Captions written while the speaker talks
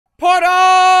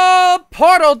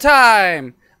Portal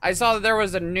time! I saw that there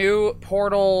was a new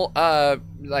Portal,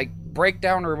 like,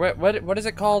 breakdown, or what is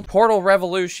it called? Portal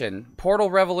Revolution.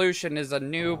 Portal Revolution is a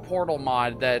new Portal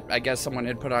mod that I guess someone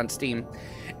had put on Steam.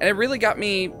 And it really got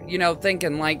me, you know,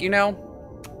 thinking, like, you know,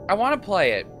 I want to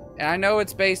play it. And I know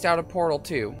it's based out of Portal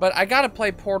 2. But I gotta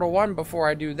play Portal 1 before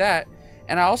I do that.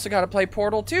 And I also gotta play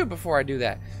Portal 2 before I do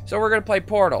that. So we're gonna play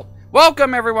Portal.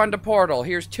 Welcome everyone to Portal.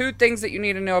 Here's 2 things that you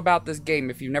need to know about this game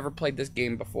if you've never played this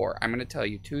game before. I'm going to tell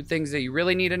you 2 things that you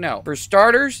really need to know. For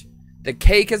starters, the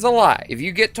cake is a lie. If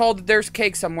you get told that there's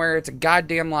cake somewhere, it's a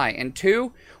goddamn lie. And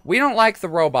 2, we don't like the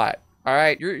robot.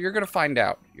 Alright, you're going to find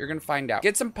out. You're going to find out.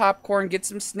 Get some popcorn, get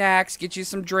some snacks, get you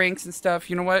some drinks and stuff.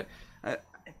 You know what?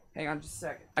 Hang on just a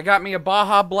second. I got me a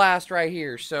Baja Blast right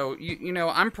here, so, you know,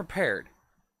 I'm prepared.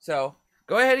 So,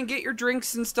 go ahead and get your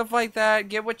drinks and stuff like that.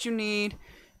 Get what you need.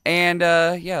 And,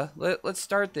 yeah, let's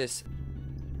start this.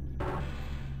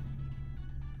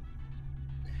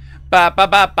 I'm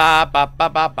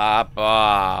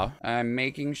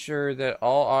making sure that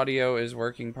all audio is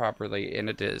working properly, and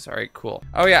it is. Alright, cool.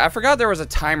 Oh, yeah, I forgot there was a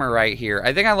timer right here.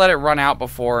 I think I let it run out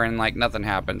before, and, like, nothing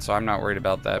happened, so I'm not worried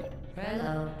about that.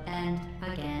 Hello, and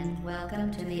again,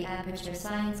 welcome to the Aperture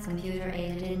Science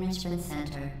Computer-Aided Enrichment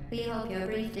Center. We hope your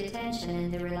brief detention in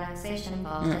the relaxation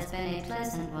vault has been a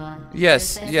pleasant one.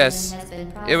 Yes, yes.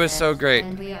 It was so great.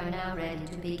 And we are now ready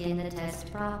to begin the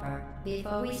test proper.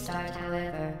 Before we start,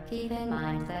 however, keep in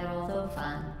mind that although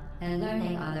fun and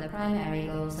learning are the primary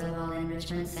goals of all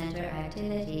Enrichment Center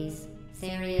activities,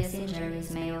 serious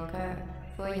injuries may occur.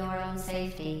 For your own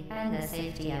safety and the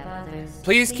safety of others.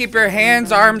 Please keep your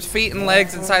hands, arms, feet, and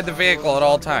legs inside the vehicle at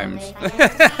all times.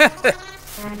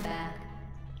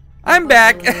 I'm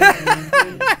back.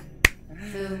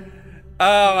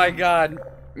 Oh my god.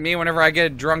 Me whenever I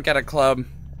get drunk at a club.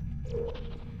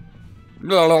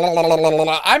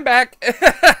 I'm back.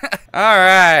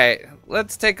 Alright.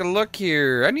 Let's take a look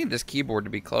here. I need this keyboard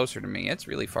to be closer to me. It's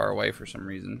really far away for some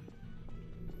reason.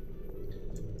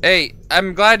 Hey,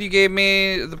 I'm glad you gave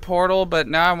me the portal, but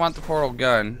now I want the portal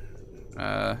gun.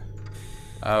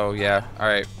 Oh yeah,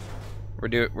 alright. We're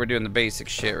doing the basic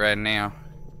shit right now.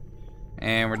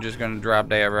 And we're just gonna drop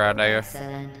that right there.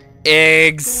 Excellent.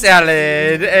 Egg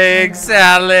salad! Egg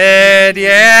salad!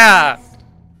 Yeah!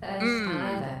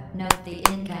 However, note the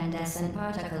incandescent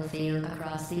particle field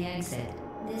across the exit.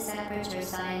 This Aperture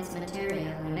Science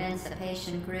material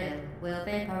emancipation grill will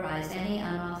vaporize any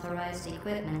unauthorized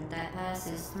equipment that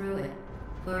passes through it.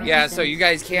 Yeah, so you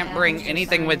guys can't bring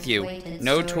anything with you.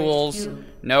 No tools,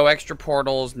 no extra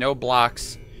portals, no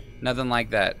blocks, nothing like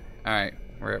that. Alright,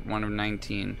 we're at 1 of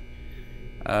 19.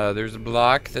 There's a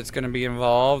block that's gonna be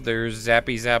involved. There's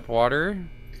Zappy Zap Water.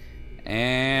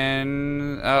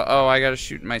 And... oh, I gotta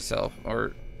shoot myself.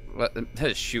 Or... what?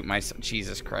 Shoot myself.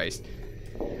 Jesus Christ.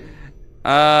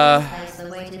 Place the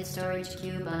weighted storage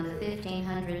cube on the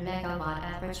 1500 megawatt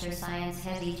Aperture Science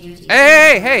heavy duty.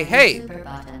 Hey! Super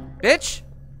button. Bitch!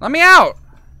 Let me out!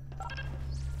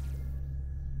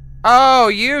 Oh,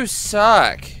 you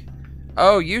suck.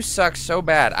 Oh, you suck so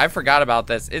bad. I forgot about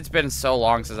this. It's been so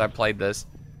long since I played this.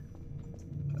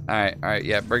 Alright,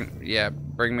 yeah, bring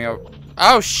me over.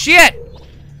 Oh, shit!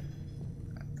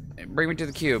 Bring me to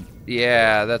the cube.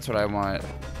 Yeah, that's what I want.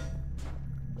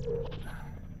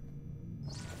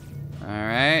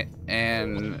 Alright,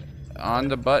 and on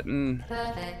the button.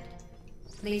 Perfect.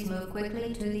 Please move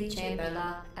quickly to the chamber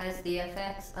lock, as the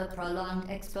effects of prolonged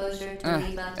exposure to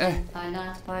the button are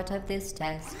not part of this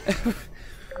test.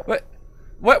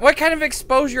 What kind of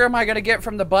exposure am I gonna get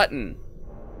from the button?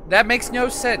 That makes no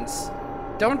sense.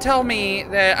 Don't tell me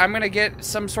that I'm gonna get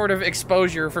some sort of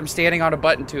exposure from standing on a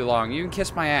button too long. You can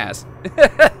kiss my ass.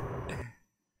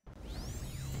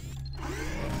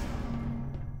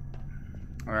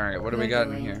 Alright, what do we got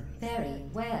in here? Very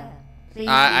well.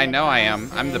 I know I am.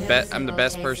 I'm the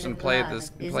best person to play this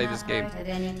game.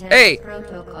 Hey!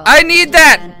 I need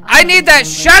that! I need that!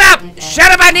 Shut up!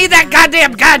 Shut up! I need that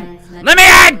goddamn gun! Let me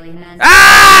in!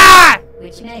 Ah!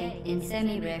 Which may, in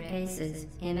semi-rare cases,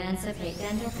 emancipate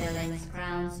dental fillings,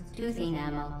 crowns, tooth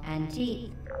enamel, and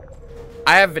teeth.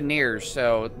 I have veneers,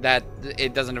 so that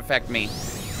it doesn't affect me.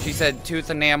 She said tooth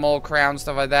enamel, crown,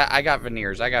 stuff like that. I got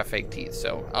veneers. I got fake teeth,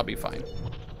 so I'll be fine.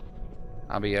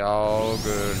 I'll be all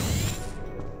good.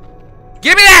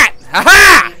 Give me that!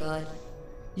 Haha!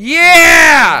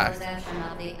 Yeah! Possession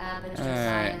of the Aperture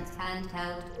Science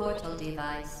handheld portal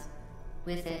device.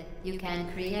 With it, you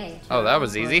can create. Oh, that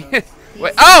was easy.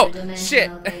 Wait, oh, shit!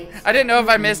 I didn't know if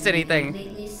I missed anything.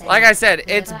 Like I said,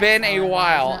 it's been a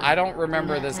while. I don't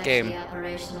remember this game. The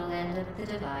operational end of the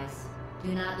device.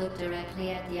 Do not look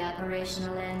directly at the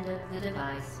operational end of the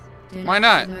device. Do Why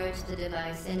not? submerge the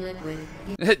device in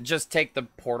liquid. Just take the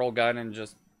portal gun and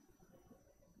just...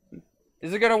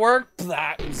 Is it gonna work?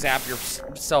 Blah, zap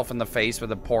yourself in the face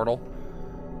with a portal.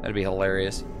 That'd be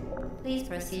hilarious. Please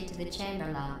proceed to the chamber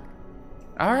lock.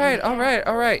 Alright, alright,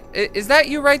 alright. Is that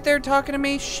you right there talking to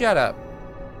me? Shut up.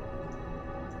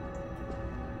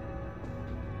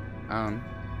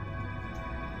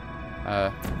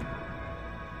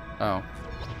 Oh.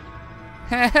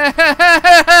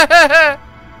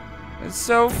 It's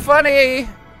so funny.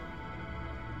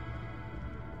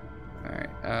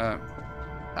 Alright,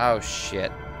 oh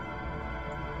shit.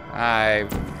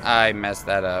 I messed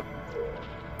that up.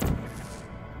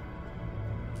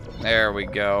 There we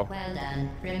go. Well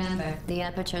done. Remember, the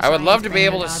aperture I would love to be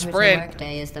science able to band sprint.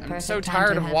 workday is the I'm perfect so time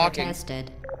tired to of have it walking.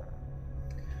 tested.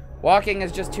 Walking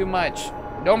is just too much.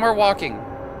 No more walking.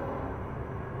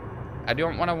 I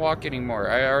don't want to walk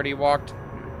anymore. I already walked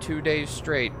 2 days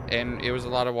straight, and it was a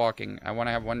lot of walking. I want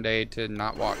to have one day to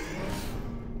not walk.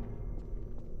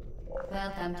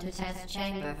 Welcome to test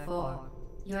chamber 4.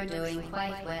 You're doing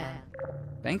quite well.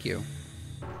 Thank you.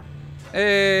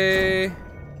 Hey.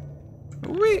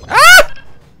 Ah!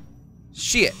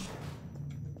 Shit.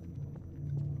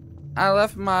 I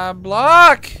left my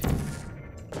block.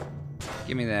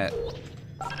 Give me that.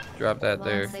 Drop that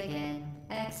there. Once again,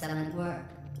 excellent work.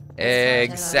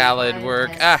 Egg salad work.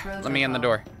 Ah, let me in the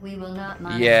door. We will not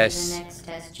monitor Yes. the next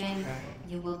test chamber.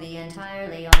 You will be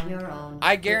entirely on your own.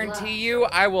 I Good guarantee luck. you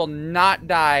I will not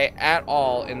die at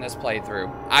all in this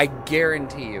playthrough. I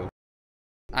guarantee you.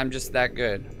 I'm just that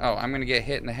good. Oh, I'm gonna get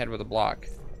hit in the head with a block.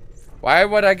 Why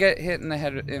would I get hit in the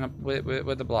head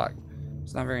with the block?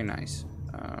 It's not very nice.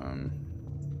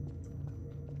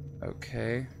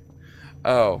 Okay.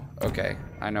 Oh, okay.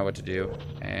 I know what to do.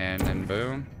 And then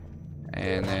boom.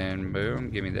 And then boom.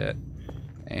 Give me that.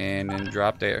 And then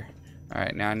drop there.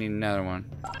 Alright, now I need another one.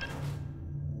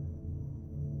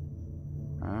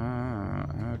 Oh,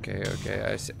 okay,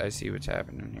 okay. I see what's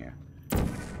happening here.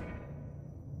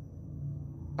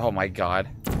 Oh my god.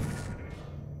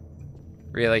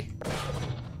 Really?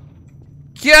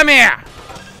 Come here!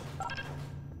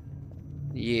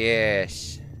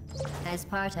 Yes. As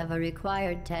part of a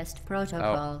required test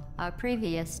protocol, our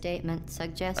previous statement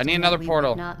suggesting I need another that we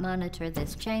portal. would not monitor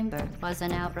this chamber was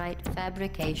an outright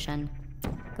fabrication.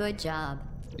 Good job.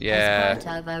 Yeah. As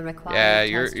part of a required Yeah,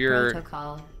 test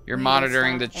protocol, you're we will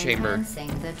monitoring the stop chamber.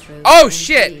 enhancing the truth Oh in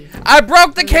shit! 3. I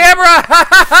broke the camera! Ha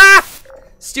ha ha!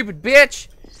 Stupid bitch!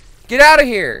 Get out of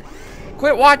here!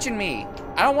 Quit watching me!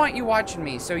 I don't want you watching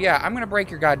me, so yeah, I'm gonna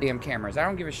break your goddamn cameras. I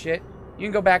don't give a shit. You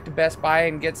can go back to Best Buy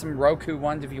and get some Roku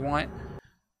ones if you want.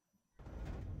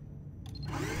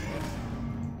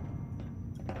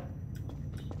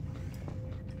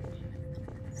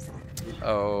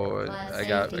 Oh, I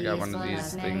got one of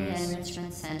these things.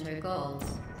 Enrichment center goals.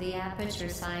 The aperture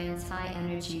science high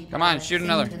energy. Come on, shoot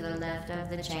another. To the left of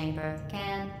the chamber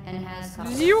can and has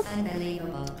caused You.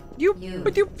 unbelievable. You. You.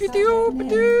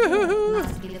 Ba-doop-ba-doop-ba-doo.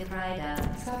 Must be the pride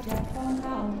of Subject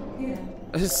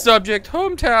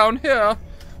hometown here.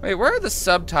 Wait, where are the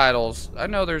subtitles? I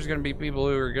know there's gonna be people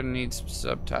who are gonna need some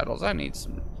subtitles. I need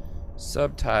some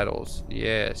subtitles.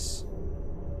 Yes.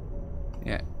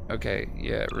 Yeah. Okay.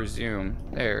 Yeah. Resume.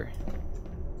 There.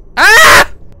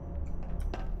 Ah!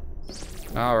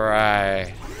 All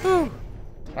right. Whew.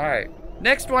 All right.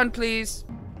 Next one, please.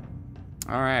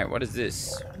 All right. What is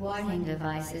this? Warning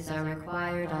devices are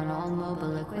required on all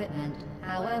mobile equipment.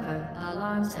 However,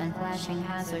 alarms and flashing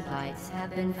hazard lights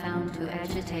have been found to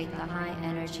agitate the high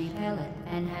energy pellet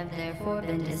and have therefore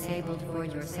been disabled for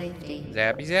your safety.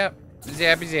 Zappy zap.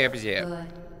 Zappy zappy zap. Good.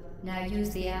 Now use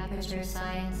the aperture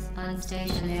science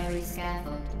unstationary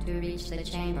scaffold to reach the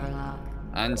chamber lock.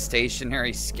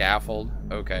 Unstationary scaffold.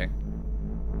 Okay.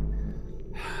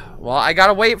 Well, I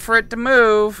gotta wait for it to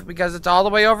move because it's all the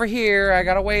way over here. I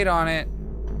gotta wait on it.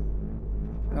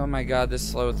 Oh my god, this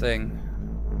slow thing.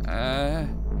 Alright.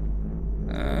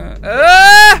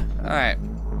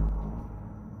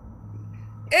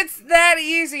 It's that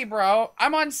easy, bro.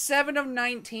 I'm on 7 of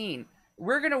 19.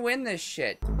 We're gonna win this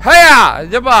shit. Hiya!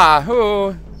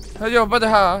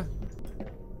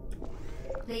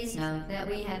 Please note that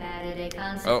we have added a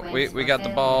consequence. Oh, we got the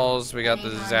for balls, we got the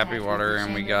failure. Any zappy contact water, with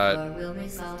and we the got... chamber floor will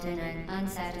result in an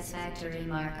unsatisfactory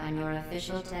mark on your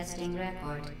official testing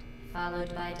record,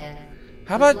 followed by death.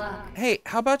 How Good about, luck. hey,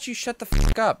 how about you shut the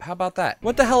fuck up? How about that?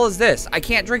 What the hell is this? I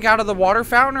can't drink out of the water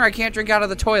fountain or I can't drink out of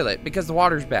the toilet because the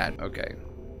water's bad. Okay.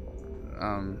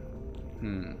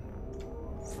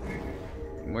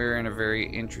 We're in a very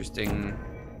interesting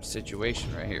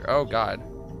situation right here. Oh god.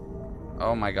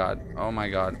 Oh my god. Oh my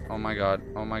god. Oh my god.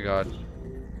 Oh my god.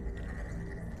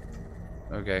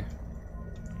 Okay.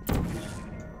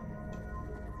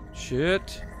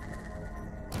 shit.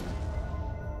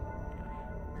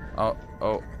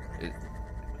 Oh,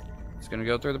 it's gonna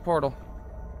go through the portal.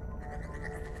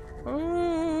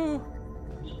 Oh.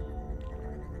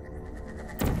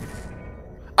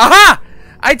 Aha!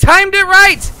 I timed it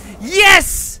right!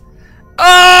 Yes!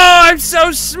 Oh, I'm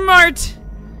so smart!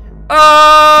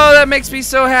 Oh, that makes me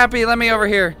so happy. Let me over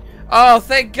here. Oh,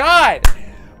 thank God!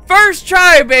 First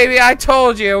try, baby! I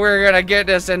told you we were gonna get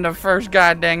this in the first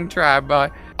goddamn try, boy.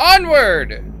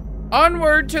 Onward!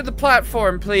 Onward to the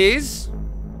platform, please.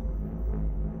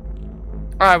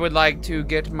 I would like to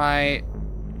get my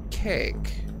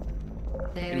cake.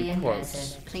 Very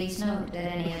impressive. Please note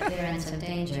that any appearance of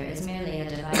danger is merely a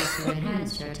device to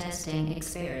enhance your testing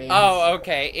experience. Oh,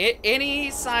 okay.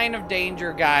 Any sign of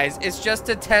danger, guys, is just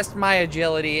to test my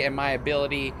agility and my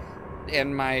ability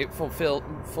and my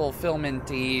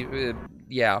fulfillment-y,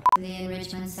 yeah. The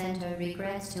Enrichment Center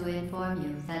regrets to inform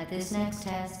you that this next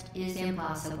test is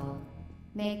impossible.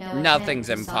 Make no Nothing's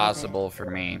attempt to solve impossible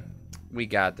for me. We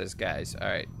got this, guys. All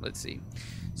right, let's see.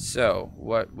 So,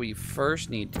 what we first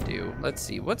need to do, let's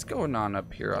see, what's going on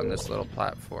up here on this little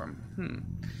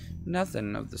platform?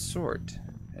 Nothing of the sort,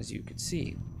 as you can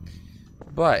see.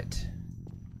 But,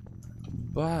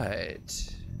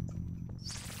 wait.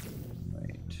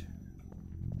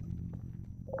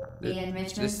 The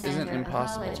Enrichment This isn't Center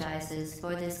impossible. apologizes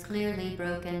for this clearly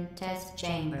broken test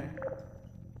chamber.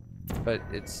 But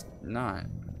it's not,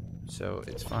 so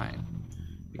it's fine.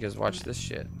 Because watch this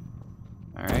shit.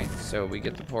 Alright, so we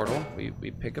get the portal, we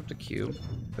pick up the cube,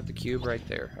 put the cube right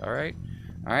there, alright?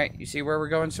 Alright, you see where we're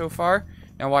going so far?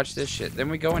 Now watch this shit. Then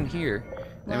we go in here,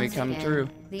 then we come through.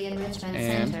 The Enrichment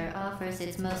and Center offers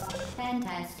its most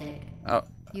fantastic. Oh.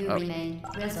 You remain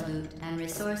resolute and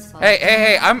resourceful.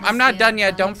 Hey, I'm not done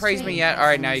yet. Don't praise me yet.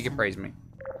 Alright, now you can praise me.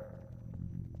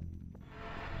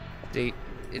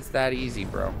 It's that easy,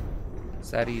 bro.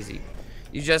 It's that easy.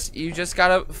 You just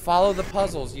gotta follow the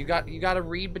puzzles. You gotta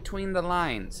read between the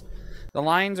lines. The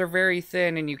lines are very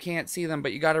thin and you can't see them,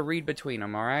 but you gotta read between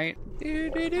them, alright?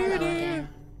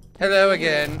 Hello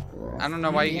again. I don't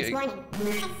know why you...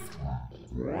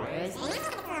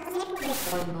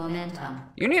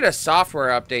 You need a software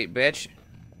update, bitch.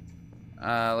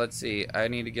 Let's see. I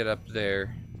need to get up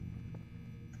there.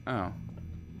 Oh.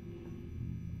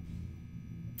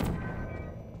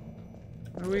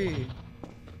 Wee.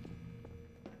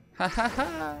 Ha ha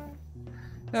ha.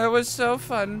 That was so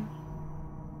fun.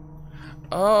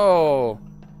 Oh.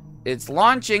 It's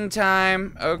launching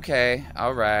time. Okay.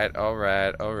 Alright,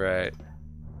 alright, alright.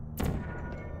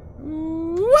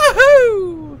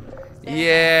 Woohoo!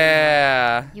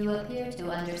 Yeah. You appear to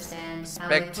understand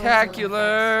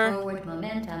Spectacular. forward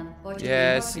momentum or to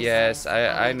Yes, be more yes.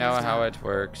 precise, I know forward how it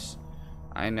works.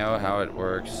 I know how it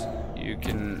works. You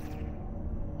can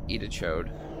eat a chode.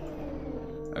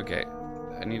 Okay.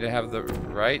 I need to have the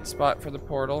right spot for the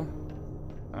portal.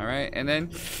 Alright, and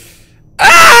then...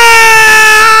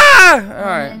 Ah!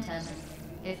 Alright. Momentum,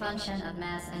 a function of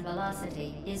mass and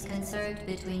velocity, is conserved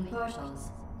between portals.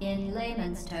 In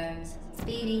layman's terms,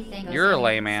 speedy thing goes You're a in,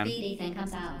 layman. speedy thing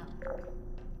comes out.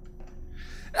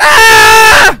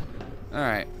 Ah!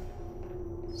 Alright.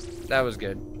 That was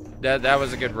good. That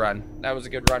was a good run. That was a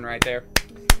good run right there.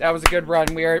 That was a good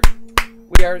run. We are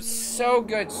so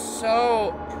good,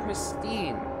 so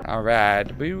pristine.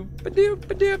 Alright. The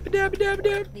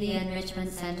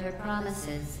Enrichment Center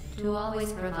promises to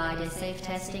always provide a safe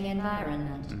testing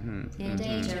environment. In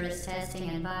dangerous testing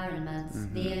environments,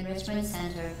 the Enrichment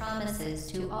Center promises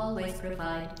to always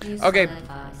provide useful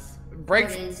advice. For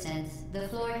instance, the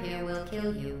floor here will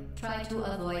kill you. Try to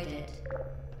avoid it.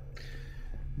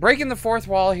 Breaking the fourth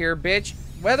wall here, bitch.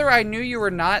 Whether I knew you or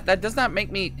not, that does not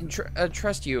make me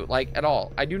trust you, like, at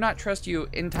all. I do not trust you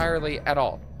entirely at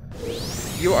all.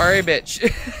 You are a bitch.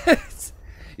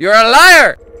 You're a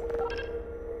liar!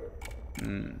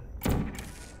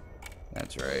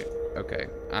 That's right. Okay.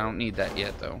 I don't need that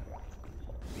yet, though.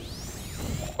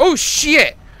 Oh,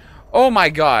 shit! Oh, my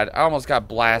God. I almost got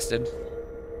blasted.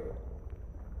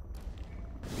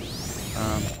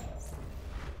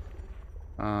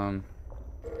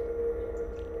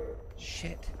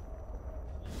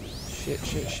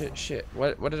 Shit.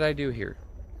 What did I do here?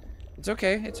 It's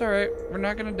okay. It's alright. We're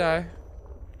not gonna die.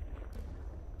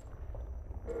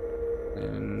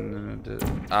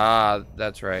 Ah,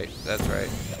 that's right. That's right.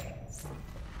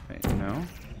 Wait, no.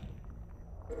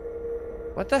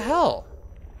 What the hell?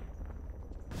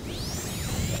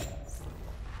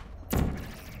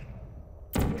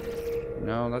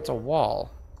 No, that's a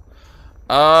wall.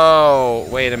 Oh,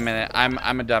 wait a minute. I'm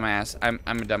a dumbass. I'm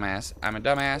a dumbass. I'm a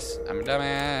dumbass. I'm a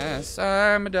dumbass.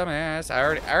 I'm a dumbass.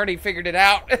 I already figured it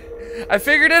out. I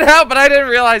figured it out, but I didn't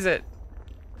realize it.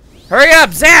 Hurry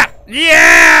up, zap!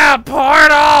 Yeah,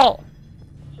 portal!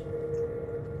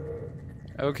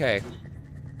 Okay.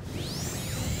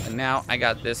 And now I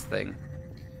got this thing.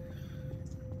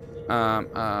 Oh,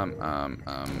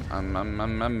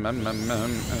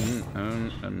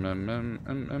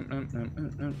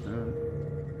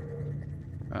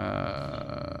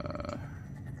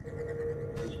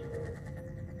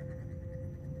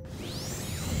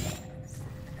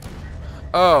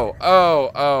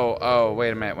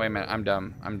 wait a minute. I'm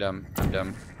dumb.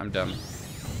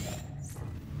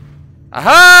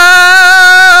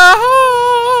 Aha!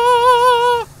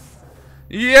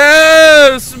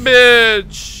 Yes,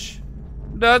 bitch!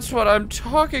 That's what I'm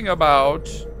talking about.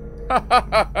 Come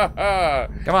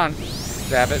on,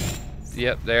 zap it.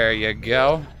 Yep, there you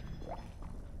go.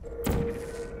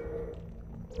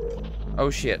 Oh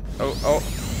shit.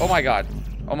 Oh my god.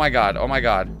 Oh my god. Oh my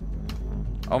god.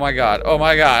 Oh my god. Oh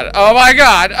my god. Oh my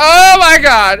god. Oh my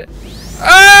god.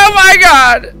 Oh my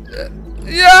god.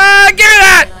 Yeah, give me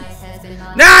that.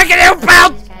 Now get you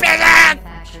bounce, bitch.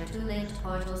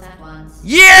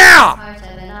 Yeah.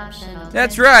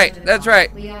 That's right. That's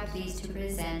right. We are pleased to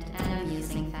present an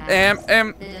amusing fact.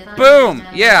 Boom.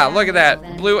 Yeah, look at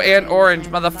that. Blue and orange,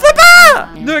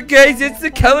 motherfucker. Look, guys, it's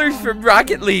the colors from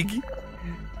Rocket League.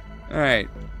 All right.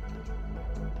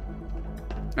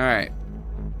 All right.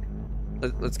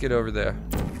 Let's get over there.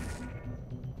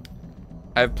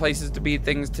 I have places to be,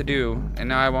 things to do, and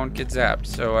now I won't get zapped,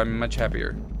 so I'm much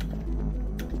happier.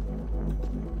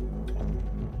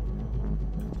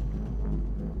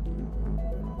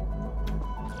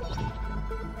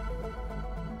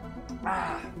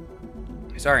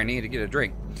 Sorry, I need to get a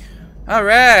drink. All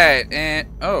right, and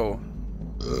oh,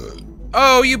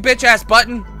 you bitch ass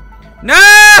button! No!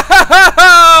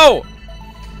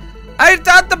 I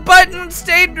thought the button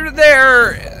stayed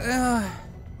there.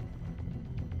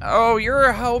 Oh, you're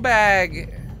a hoe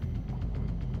bag.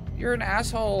 You're an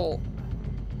asshole.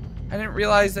 I didn't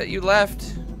realize that you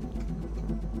left.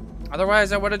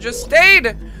 Otherwise, I would have just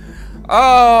stayed.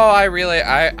 Oh, I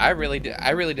really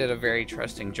did a very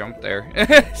trusting jump there.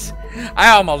 I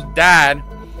almost died.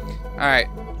 All right,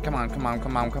 come on.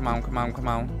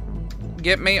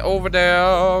 Get me over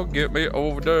there. Get me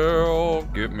over there.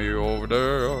 Get me over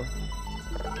there.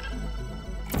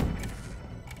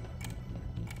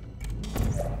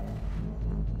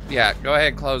 Yeah, go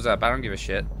ahead, close up. I don't give a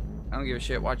shit. I don't give a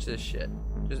shit. Watch this shit.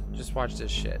 Just watch this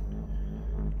shit.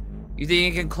 You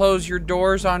think you can close your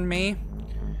doors on me?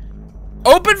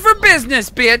 Open for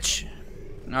business, bitch!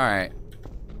 Alright.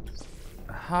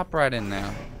 Hop right in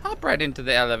now. Hop right into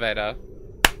the elevator.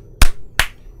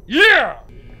 Yeah!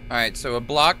 Alright, so a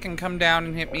block can come down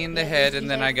and hit me in the head, and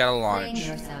then I gotta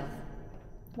launch.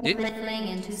 Did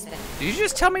you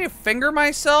just tell me to finger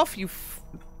myself?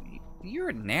 You're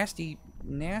a nasty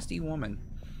woman.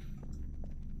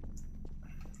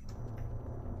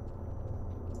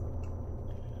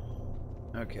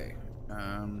 Okay.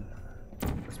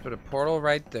 Let's put a portal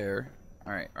right there.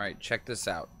 Alright, check this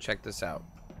out.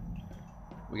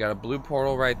 We got a blue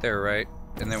portal right there, right?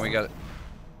 And then we got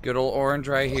good old orange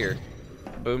right here.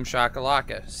 Boom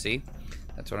shakalaka. See?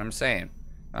 That's what I'm saying.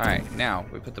 Alright, now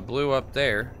we put the blue up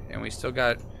there, and we still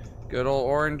got good old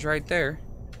orange right there.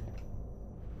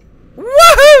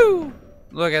 Woohoo!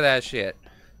 Look at that shit.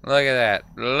 Look at that.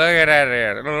 Look at that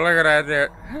there. Look at that there.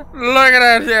 Look at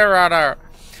that there right there.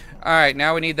 Alright,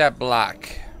 now we need that block.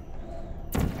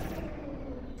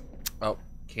 Oh,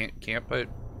 can't put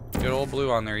good old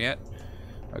blue on there yet.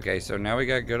 Okay, so now we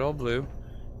got good old blue.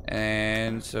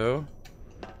 And so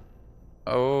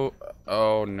oh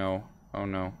no. Oh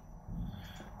no.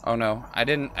 I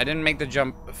didn't make the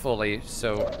jump fully,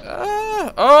 so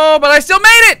oh, but I still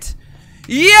made it!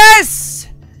 Yes!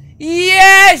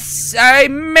 Yes! I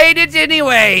made it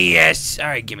anyway! Yes!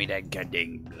 Alright, give me that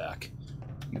goddamn block.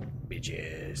 You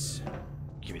bitches.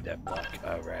 Give me that block.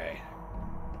 Alright.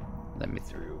 Let me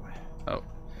through. Oh.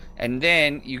 And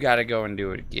then you gotta go and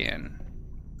do it again.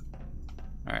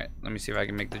 Alright, let me see if I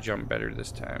can make the jump better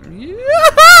this time.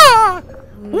 Yeah!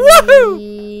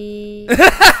 Woohoo!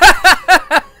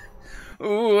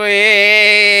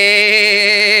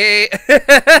 Wait.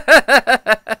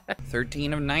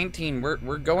 13 of 19.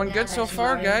 We're going good so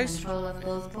far, guys.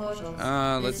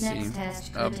 Let's see.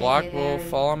 A block will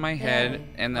fall on my head,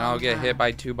 and then I'll get hit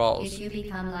by 2 balls. If you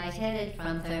become lightheaded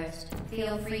from thirst,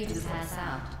 feel free to pass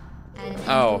out. An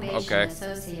okay.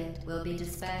 associate will be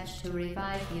dispatched to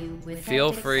revive you with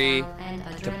feel free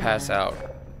to pass out.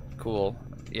 Cool.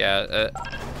 Yeah.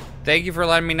 Thank you for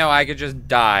letting me know I could just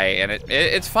die, and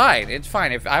it's fine. It's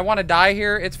fine. If I want to die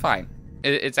here, it's fine.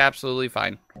 It's absolutely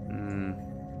fine.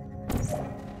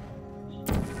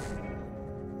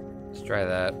 try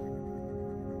that.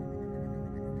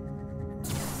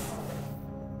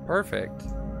 Perfect.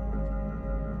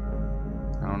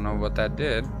 I don't know what that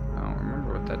did. I don't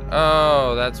remember what that...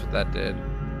 Oh, that's what that did.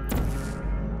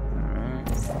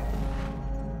 Alright.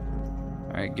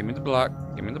 Alright, give me the block.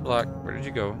 Give me the block. Where did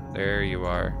you go? There you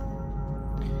are.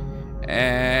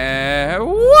 And...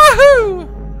 Woohoo!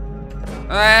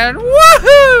 And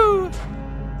woohoo!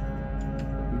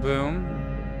 Boom.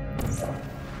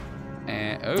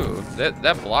 And... Oh,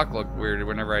 that block looked weird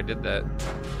whenever I did that.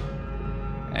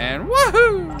 And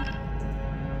woohoo!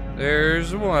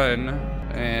 There's one.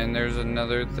 And there's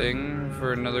another thing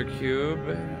for another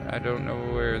cube. I don't know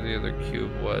where the other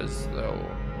cube was, though.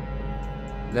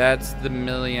 That's the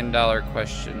million-dollar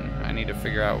question. I need to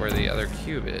figure out where the other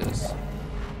cube is.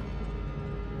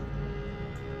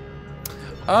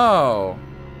 Oh,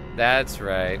 that's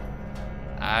right.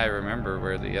 I remember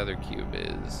where the other cube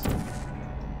is.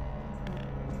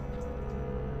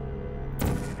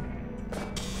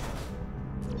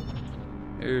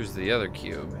 Here's the other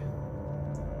cube.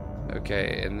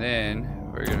 Okay, and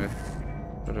then we're gonna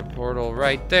put a portal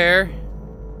right there.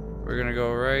 We're gonna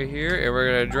go right here, and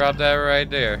we're gonna drop that right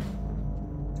there.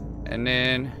 And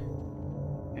then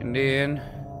I need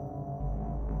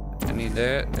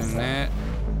that and that,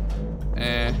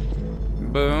 and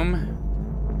boom.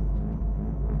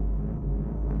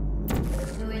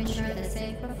 To ensure the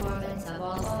safe performance of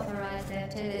all authorized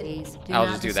activities, I'll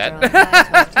just do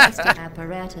that. Testing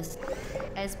apparatus.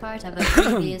 As part of a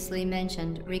previously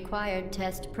mentioned required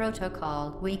test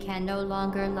protocol, we can no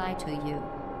longer lie to you.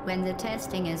 When the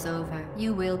testing is over,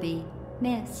 you will be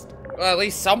missed. Well, at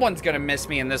least someone's gonna miss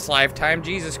me in this lifetime.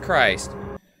 Jesus Christ.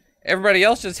 Everybody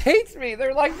else just hates me.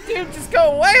 They're like, dude, just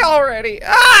go away already.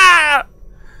 Ah!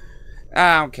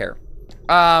 I don't care.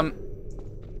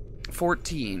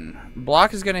 14.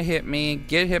 Block is gonna hit me.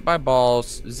 Get hit by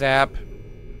balls. Zap.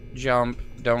 Jump.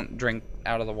 Don't drink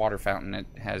out of the water fountain. It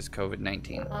has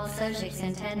COVID-19. All subjects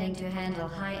intending to handle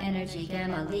high-energy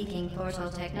gamma-leaking portal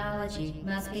technology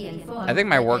must be informed. I think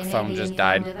my work phone just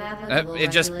died. It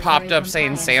just popped up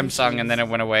saying Samsung and then it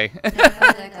went away.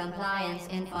 Further compliance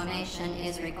information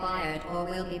is required or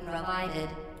will be provided,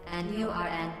 and you are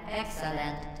an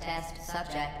excellent test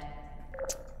subject.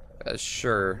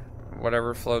 Sure.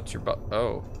 Whatever floats your boat.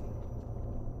 Oh.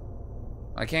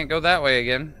 I can't go that way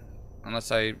again.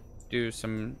 Unless I do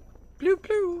some... Blue,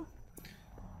 blue.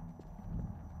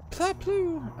 Plop,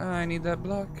 blue. I need that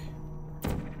block.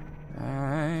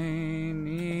 I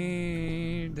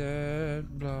need that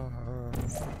block.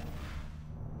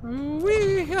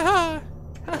 Wee ha.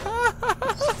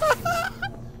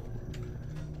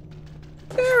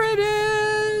 There it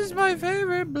is, my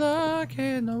favorite block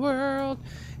in the world.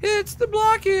 It's the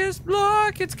blockiest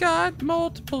block. It's got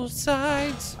multiple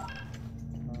sides.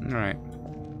 All right.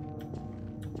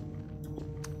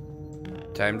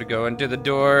 Time to go into the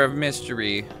door of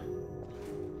mystery.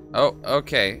 Oh,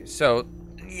 okay. So,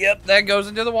 yep, that goes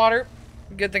into the water.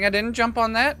 Good thing I didn't jump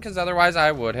on that, because otherwise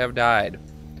I would have died.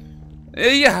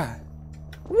 Yeah.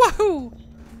 Woohoo!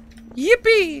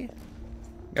 Yippee!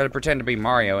 Gotta pretend to be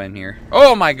Mario in here.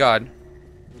 Oh my god.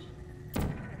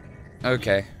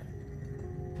 Okay.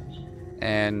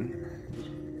 And...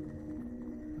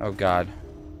 oh god.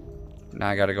 Now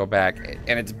I gotta go back.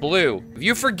 And it's blue. If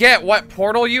you forget what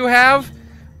portal you have...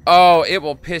 oh, it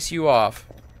will piss you off.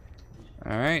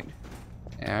 Alright.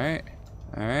 Alright.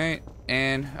 Alright.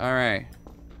 And, alright.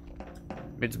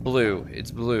 It's blue.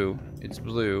 It's blue. It's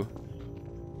blue.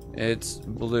 It's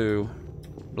blue.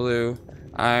 Blue.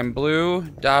 I'm blue.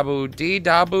 Dabu dee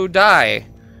dabu die.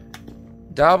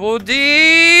 Dabu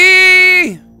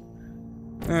dee!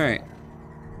 Alright.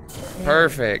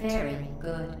 Perfect. Very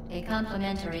good. A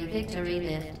complimentary victory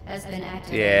lift has been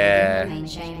activated Yeah. in the main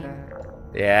chamber.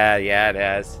 Yeah, it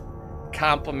has.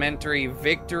 Complimentary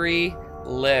victory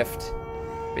lift.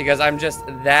 Because I'm just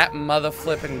that mother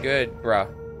flippin' good, bruh.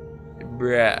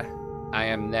 Bruh. I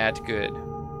am that good.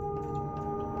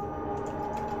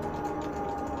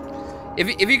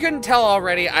 If you couldn't tell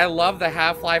already, I love the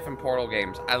Half-Life and Portal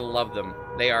games. I love them.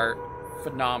 They are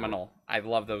phenomenal. I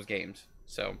love those games.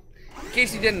 So, in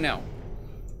case you didn't know.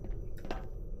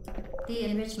 The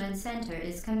Enrichment Center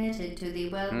is committed to the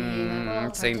well-being of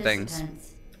all same things.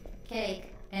 participants.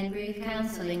 Cake and brief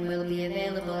counseling will be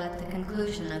available at the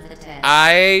conclusion of the test.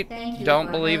 I Thank you don't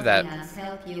for believe that. helping us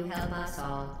help you help us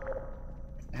all.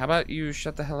 How about you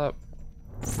shut the hell up?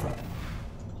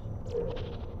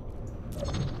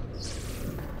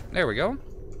 There we go.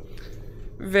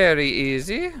 Very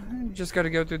easy. Just gotta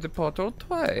go through the portal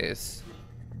twice.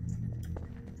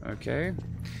 Okay.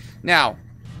 Now,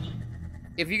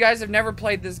 if you guys have never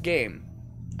played this game,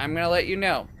 I'm gonna let you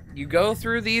know. you go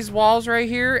through these walls right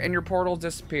here, and your portals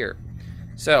disappear.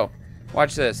 So,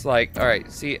 watch this. Like,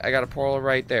 alright, see, I got a portal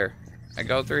right there. I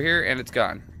go through here, and it's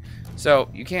gone. So,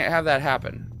 you can't have that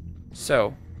happen.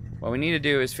 So, what we need to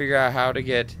do is figure out how to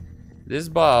get this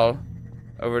ball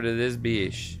over to this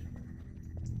beach.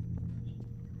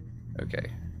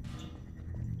 Okay.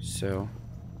 So,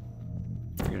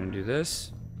 we're gonna do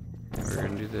this, and we're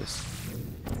gonna do this.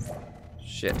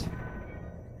 Shit.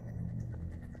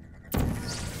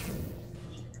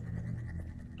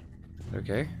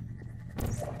 Okay.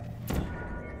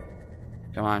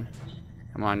 Come on.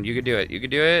 Come on, you can do it. You can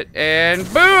do it. And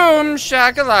boom!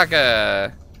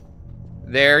 Shakalaka!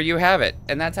 There you have it.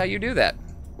 And that's how you do that.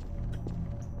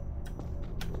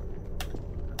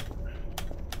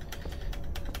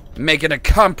 Making a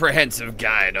comprehensive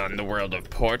guide on the world of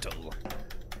Portal.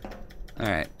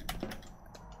 Alright.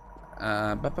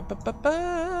 Now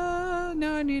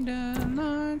I need to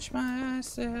launch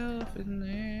myself in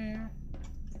there.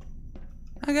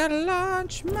 I gotta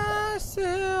launch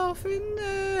myself in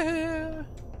there.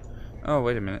 Oh,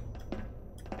 wait a minute.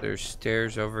 There's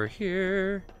stairs over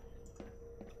here.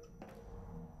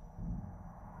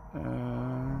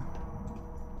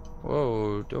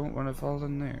 Whoa, don't want to fall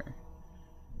in there.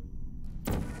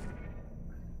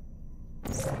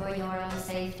 For your own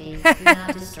safety, do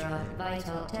not destroy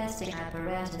vital testing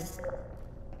apparatus.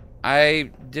 I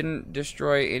didn't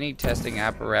destroy any testing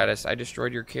apparatus. I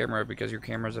destroyed your camera because your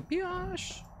camera's a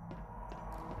biatch.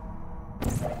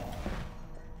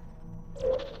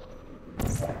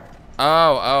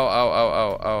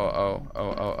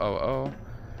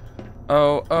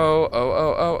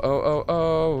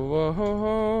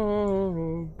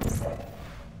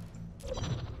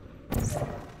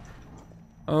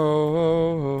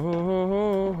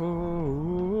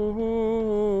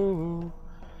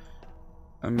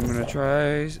 I'm gonna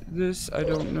try this. I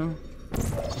don't know.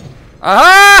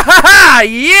 Ah!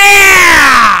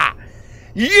 Yeah!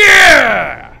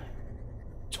 Yeah!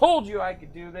 Told you I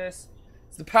could do this.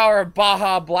 It's the power of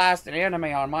Baja Blast and anime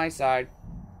on my side.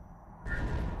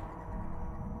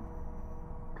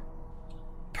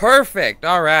 Perfect.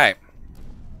 All right.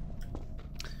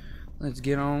 Let's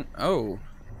get on. Oh.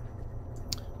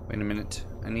 Wait a minute.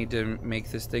 I need to make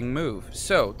this thing move.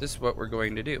 So, this is what we're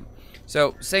going to do.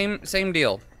 So, same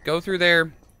deal. Go through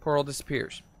there, portal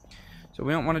disappears. So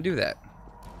we don't want to do that.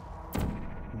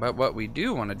 But what we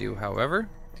do want to do, however,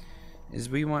 is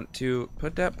we want to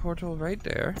put that portal right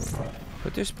there.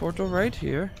 Put this portal right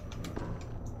here.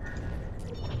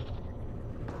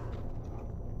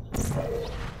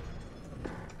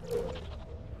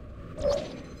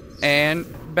 And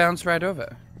bounce right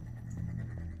over.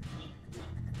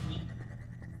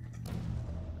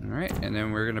 Alright, and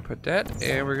then we're gonna put that,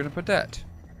 and we're gonna put that.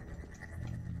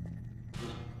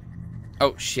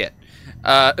 Oh, shit.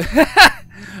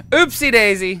 Oopsie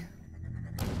daisy.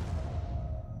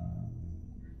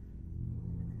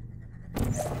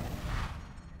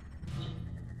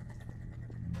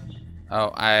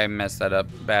 Oh, I messed that up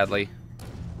badly.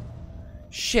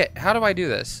 Shit, how do I do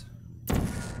this?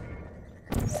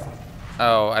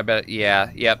 Oh, I bet,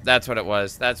 yeah, yep, that's what it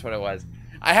was. That's what it was.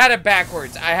 I had it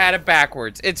backwards. I had it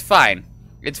backwards. It's fine.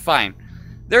 It's fine.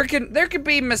 There could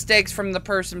be mistakes from the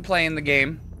person playing the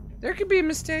game. There could be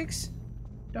mistakes.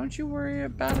 Don't you worry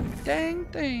about a dang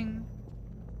thing.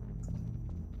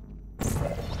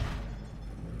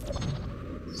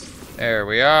 There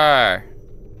we are.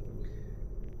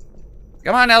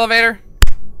 Come on, elevator.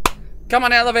 Come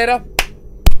on, elevator.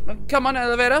 Come on,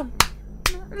 elevator.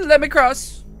 Let me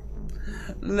cross.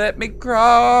 Let me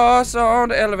cross on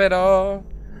the elevator.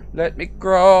 Let me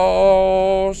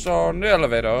cross on the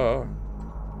elevator.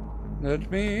 Let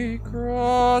me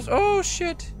cross. Oh,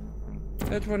 shit.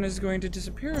 That one is going to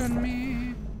disappear on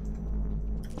me.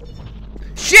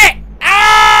 Shit!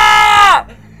 Ah!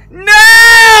 No!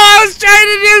 I was trying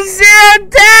to do zero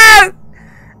death!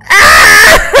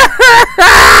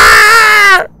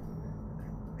 Ah!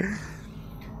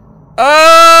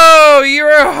 Oh,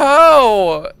 you're a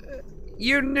hoe!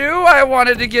 You knew I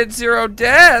wanted to get zero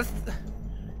death,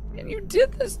 and you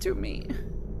did this to me.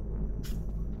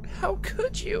 How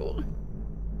could you?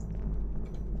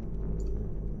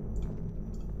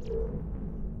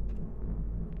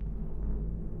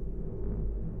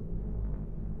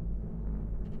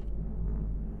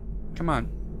 Come on.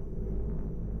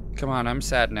 Come on, I'm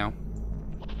sad now.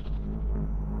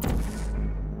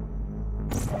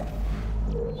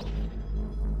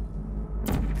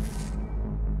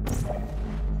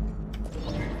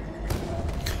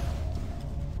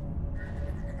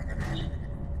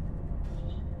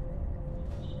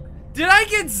 Did I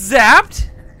get zapped?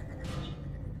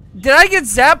 Did I get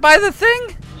zapped by the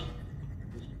thing?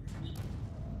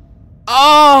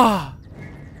 Oh!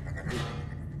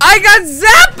 I got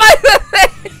zapped by the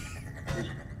thing!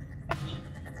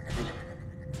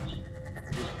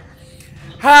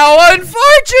 How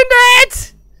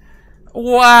unfortunate!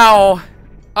 Wow.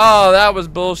 Oh, that was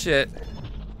bullshit.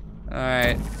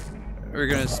 Alright. We're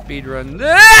gonna speedrun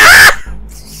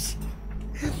this.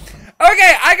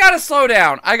 Okay, I gotta slow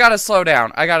down. I gotta slow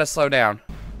down. I gotta slow down.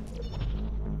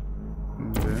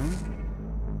 Boom.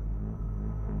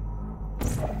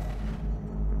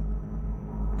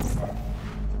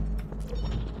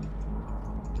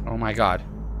 Oh my god.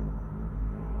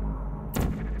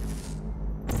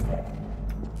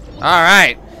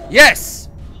 Alright. Yes!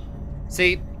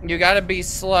 See, you gotta be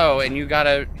slow and you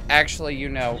gotta actually, you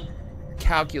know,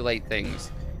 calculate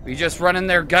things. If you just run in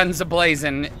there guns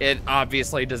a-blazing, it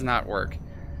obviously does not work.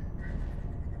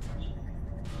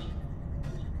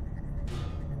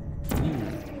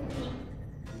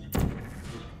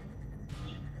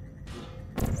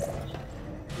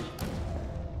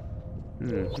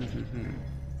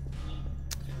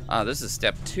 This is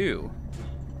step 2.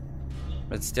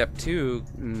 But step 2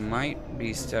 might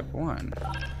be step 1.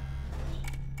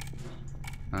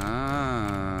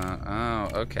 Oh,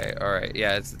 okay, alright.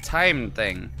 Yeah, it's the time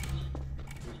thing.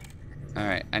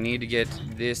 Alright, I need to get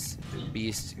this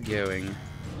beast going.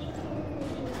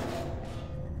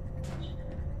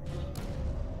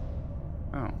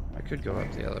 Oh, I could go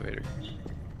up the elevator.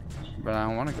 But I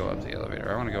don't want to go up the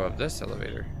elevator. I want to go up this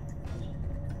elevator.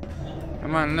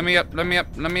 Come on, let me up, let me up,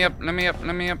 let me up, let me up,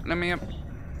 let me up, let me up.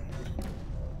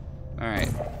 Alright,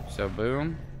 so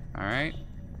boom. Alright.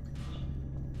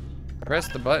 Press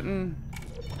the button.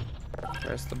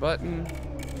 Press the button.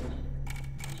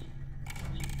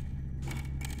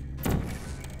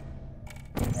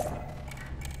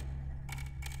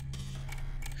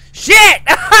 Shit!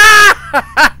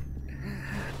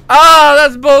 Oh,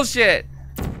 that's bullshit.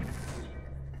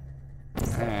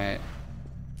 Alright.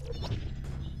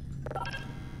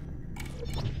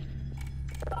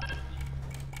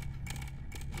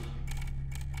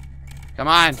 Come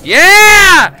on.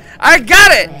 Yeah! I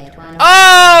got it!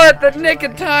 Oh, at the nick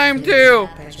of time, too!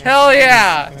 Hell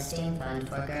yeah!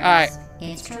 Alright.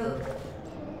 It's true.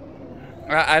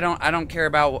 I don't care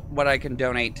about what I can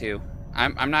donate to.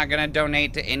 I'm not gonna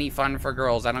donate to any fun for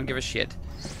girls. I don't give a shit.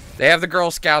 They have the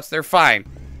Girl Scouts, they're fine.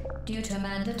 Due to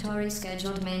mandatory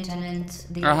scheduled maintenance,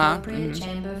 the appropriate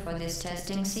chamber for this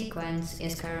testing sequence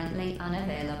is currently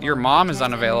unavailable. Your mom is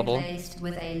Testing unavailable. replaced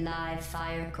with a live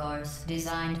fire course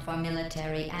designed for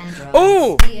military androids.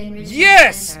 Ooh! The enrichment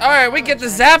Yes! center Alright, we get the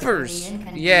apologizes for the zappers!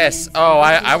 inconvenience Yes! and Oh,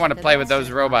 I wishes want to the play with best those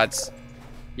for robots.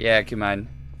 Yeah, come on.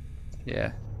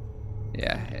 Yeah.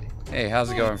 Yeah. Hey, how's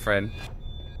it going, friend?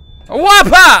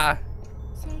 Whoppa!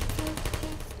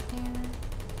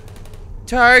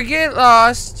 Target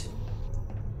lost.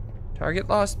 Target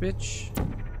lost, bitch.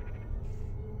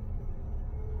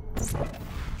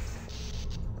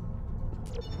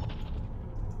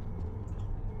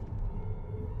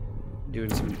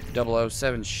 Doing some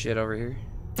 007 shit over here.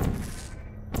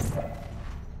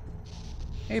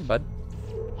 Hey, bud.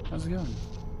 How's it going?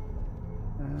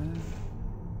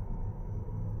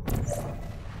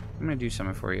 I'm gonna do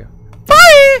something for you.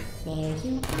 Bye! There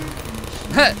you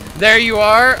There you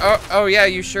are. Oh, yeah,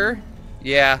 you sure?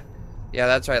 Yeah. Yeah,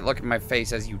 that's right. Look at my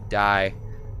face as you die.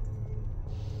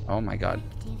 Oh my god.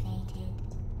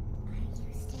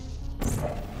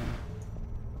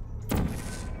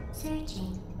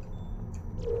 Searching.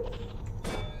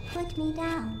 Put me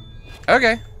down.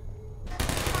 Okay.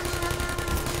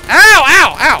 Ow!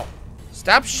 Ow! Ow!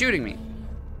 Stop shooting me.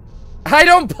 I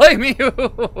don't blame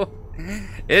you.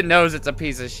 It knows it's a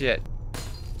piece of shit.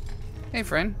 Hey,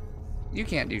 friend. You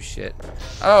can't do shit.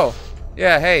 Oh.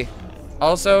 Yeah, hey.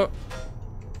 Also,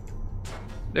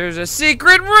 there's a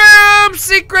secret room!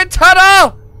 Secret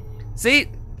tunnel! See?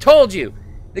 Told you.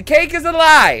 The cake is a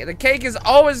lie. The cake is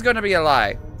always going to be a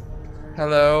lie.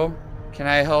 Hello? Can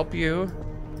I help you?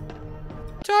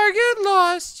 Target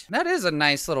lost. That is a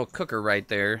nice little cooker right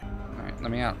there. Alright,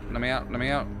 let me out. Let me out. Let me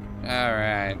out.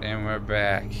 Alright, and we're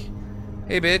back.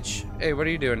 Hey, bitch. Hey, what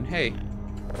are you doing? Hey.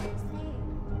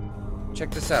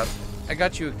 Check this out. I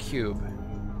got you a cube.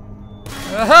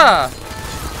 Aha!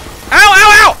 Ow,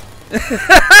 ow, ow!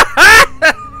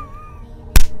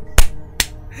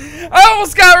 I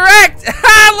almost got wrecked!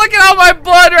 Look at all my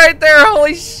blood right there!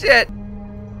 Holy shit!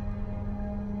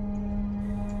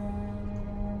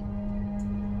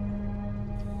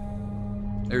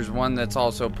 There's one that's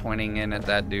also pointing in at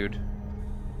that dude.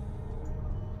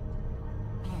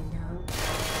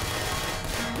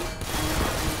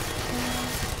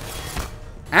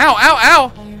 Ow, ow,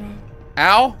 ow!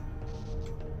 Ow!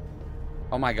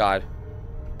 Oh my god.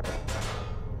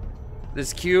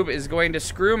 This cube is going to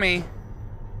screw me.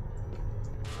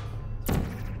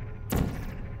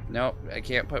 Nope, I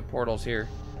can't put portals here.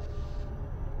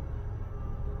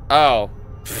 Oh.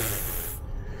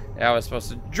 Yeah, I was supposed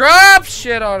to drop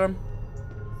shit on him.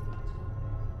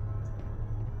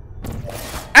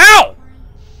 Ow!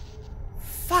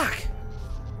 Fuck.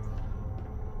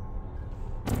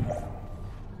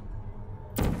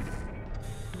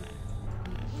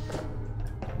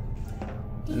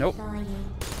 Nope.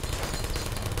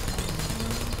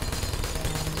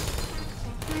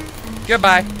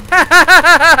 Goodbye.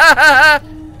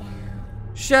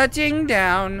 Shutting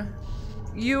down.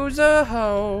 Use a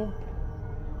hoe.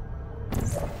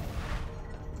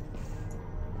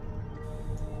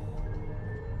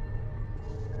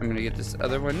 I'm gonna get this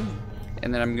other one,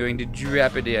 and then I'm going to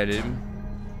drop it at him.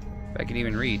 If I can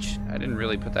even reach. I didn't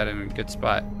really put that in a good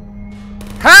spot.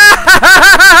 Ha ha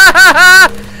ha ha ha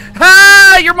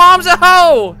ha! Your mom's a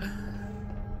hoe!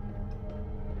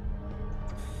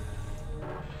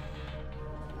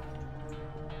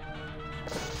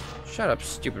 Shut up,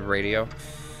 stupid radio.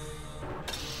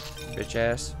 Bitch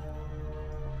ass.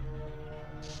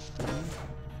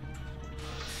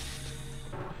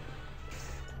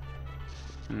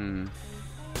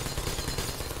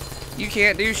 You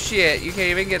can't do shit. You can't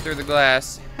even get through the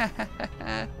glass.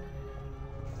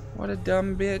 What a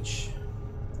dumb bitch.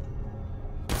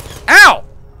 Ow!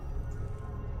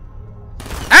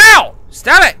 Ow!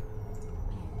 Stop it!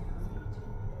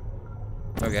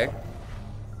 Okay.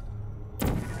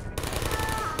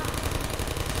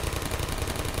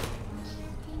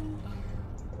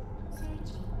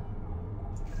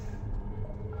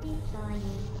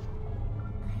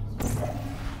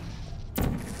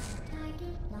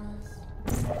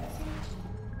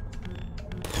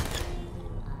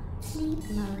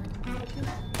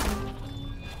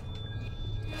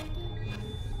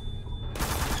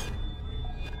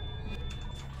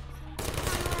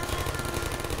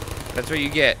 That's what you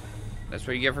get. That's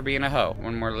what you get for being a hoe.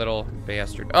 One more little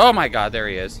bastard. Oh my god, there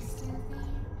he is.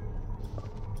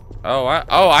 Oh,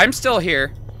 I'm still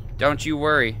here. Don't you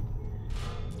worry.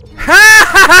 Ha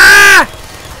ha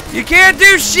ha! You can't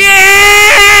do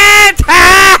shit!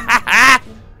 Ha ha ha!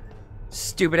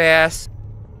 Stupid ass.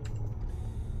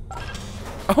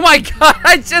 Oh my god,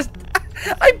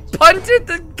 I punted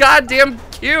the goddamn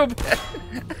cube.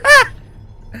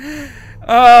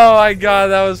 Oh my god,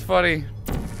 that was funny.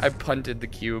 I punted the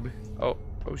cube. Oh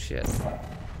shit.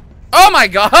 Oh my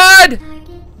god!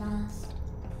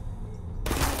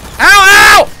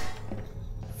 Ow, ow!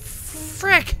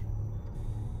 Frick!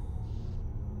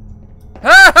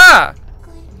 Ha ha!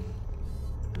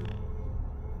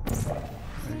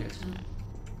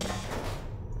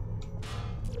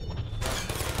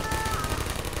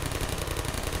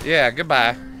 Yeah,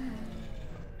 goodbye.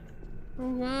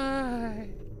 Why?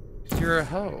 'Cause you're a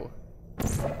hoe.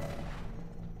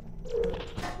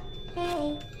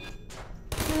 Hey.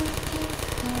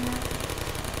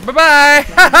 Bye-bye!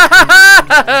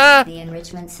 The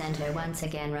Enrichment Center once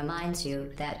again reminds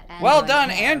you that well done,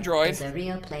 Android. Is a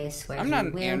real place where I'm not you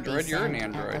an will android, be you're an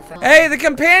sent android. at the Hey, the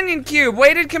companion cube!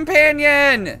 Weighted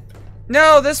companion!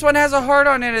 No, this one has a heart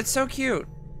on it. It's so cute.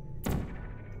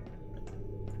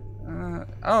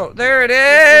 Oh, there it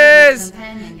is!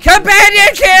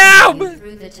 Companion cube!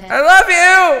 I love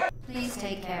you! Please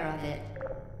take care of it.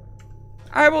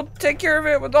 I will take care of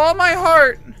it with all my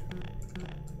heart.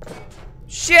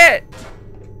 Shit!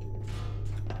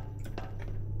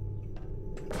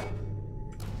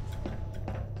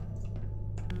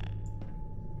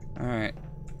 Alright.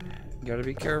 Gotta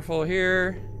be careful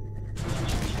here.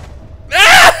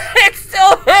 Ah! It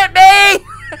still hit me!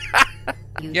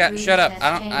 Yeah, shut up.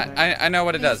 I know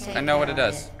what it does. I know what it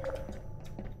does.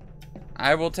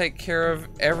 I will take care of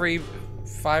every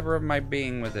fiber of my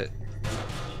being with it.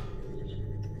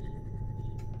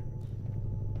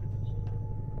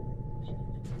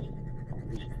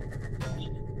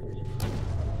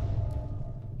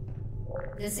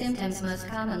 The symptoms most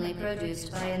commonly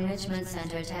produced by Enrichment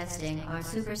Center testing are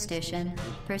superstition,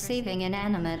 perceiving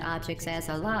inanimate objects as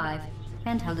alive,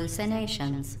 and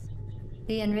hallucinations.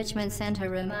 The Enrichment Center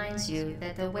reminds you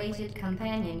that the weighted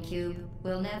companion cube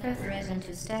will never threaten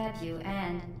to stab you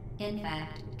and, in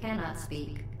fact, cannot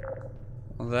speak.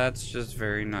 Well, that's just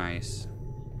very nice.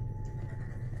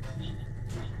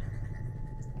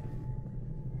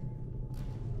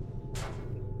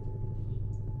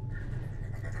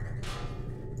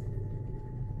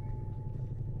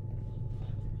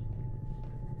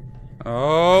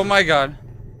 Oh my god.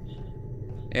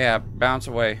 Yeah, bounce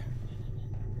away.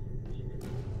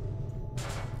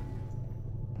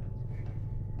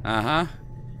 Uh-huh.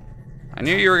 I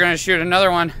knew you were gonna shoot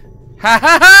another one. Ha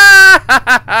ha ha ha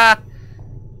ha ha!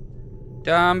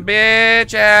 Dumb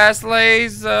bitch ass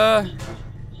laser.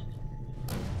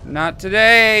 Not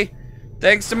today.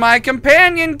 Thanks to my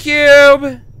companion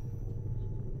cube.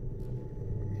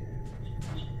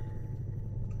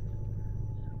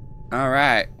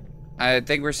 Alright. I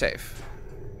think we're safe.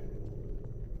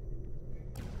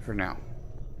 For now.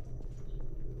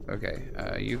 Okay,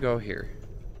 you go here.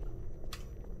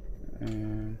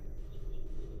 And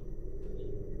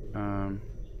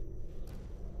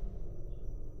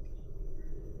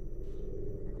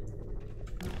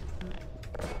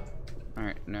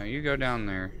alright, no, you go down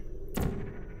there.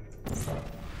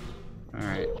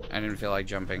 Alright, I didn't feel like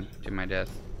jumping to my death.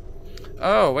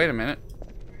 Oh, wait a minute.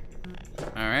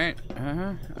 Alright,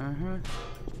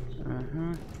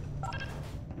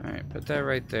 Alright, put that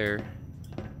right there.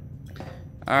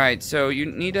 Alright, so you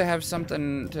need to have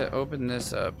something to open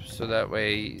this up so that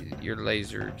way your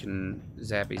laser can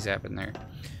zappy zap in there.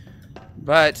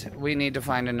 But we need to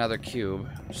find another cube,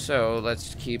 so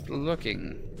let's keep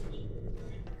looking.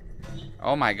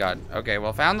 Oh my god. Okay,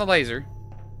 well, found the laser.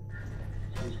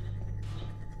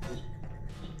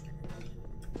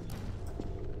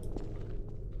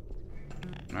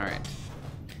 Alright.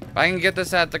 If I can get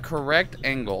this at the correct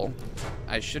angle,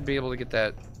 I should be able to get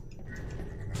that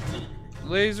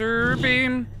laser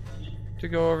beam to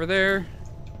go over there.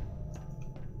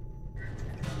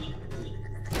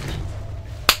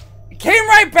 It came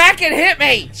right back and hit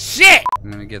me! Shit!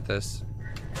 I'm gonna get this.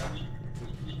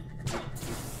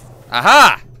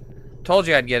 Aha! Told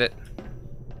you I'd get it.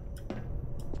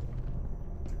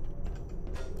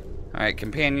 Alright,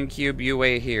 companion cube, you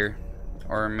wait here.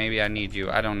 Or maybe I need you,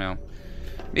 I don't know.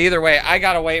 Either way, I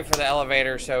gotta wait for the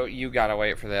elevator, so you gotta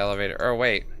wait for the elevator. Or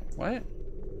wait, what?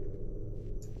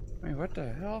 Wait, what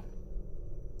the hell?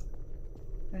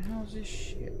 The hell is this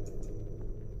shit?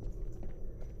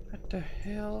 What the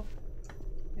hell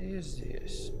is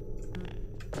this?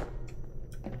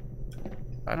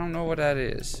 I don't know what that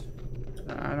is.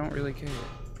 I don't really care.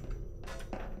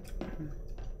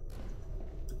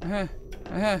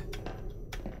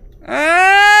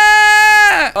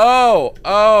 Ah! Oh,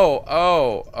 oh,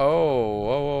 oh, oh,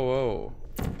 whoa, whoa, whoa.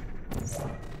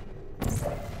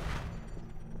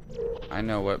 I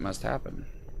know what must happen.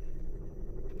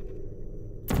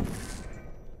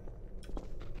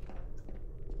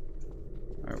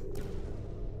 Oh.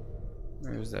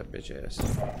 Where's that bitch ass?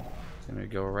 It's gonna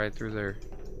go right through there.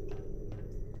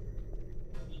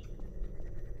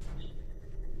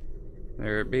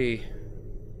 There it be.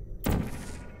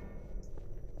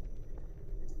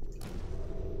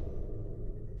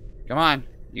 Come on,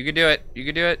 you can do it. You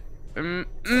can do it. The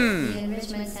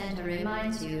Enrichment Center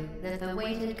reminds you that the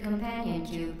weighted companion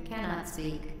cube cannot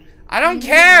speak. I don't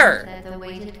care. That the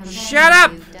weighted companion Shut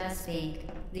up. Cube does speak.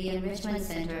 The Enrichment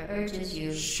Center urges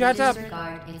you Shut to up.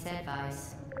 disregard its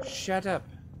advice. Shut up.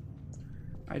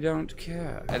 I don't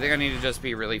care. I think I need to just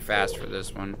be really fast for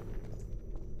this one.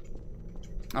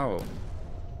 Oh.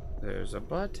 There's a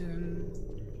button.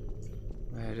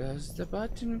 Where does the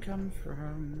button come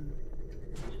from?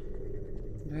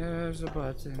 There's a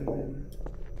button.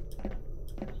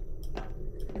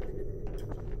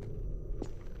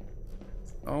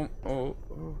 Oh, oh,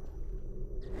 oh.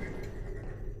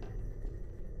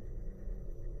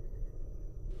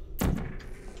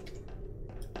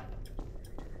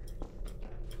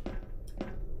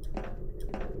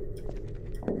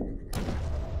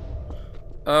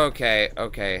 Okay,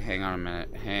 okay, hang on a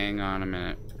minute. Hang on a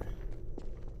minute.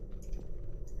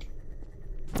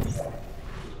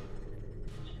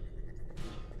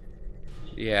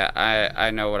 Yeah, I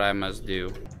know what I must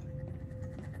do.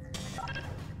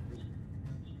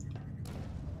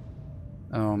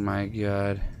 Oh my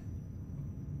god.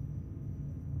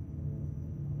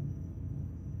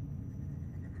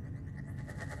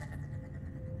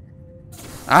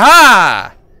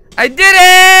 Aha! I did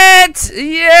it!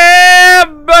 Yeah,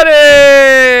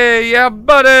 buddy! Yeah,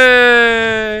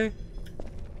 buddy!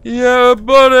 Yeah,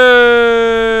 buddy!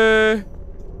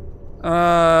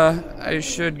 I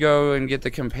should go and get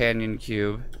the companion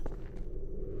cube.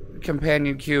 The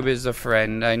companion cube is a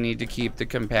friend. I need to keep the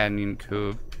companion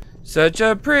cube. Such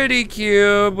a pretty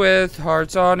cube with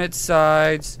hearts on its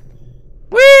sides.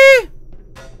 Whee!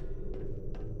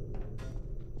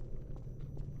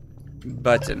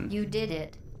 Button. You did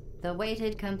it. The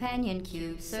weighted companion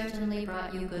cube certainly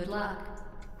brought you good luck.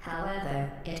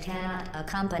 However, it cannot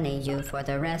accompany you for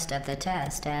the rest of the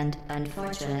test and,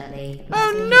 unfortunately,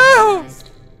 oh no!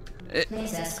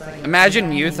 Please escort your Imagine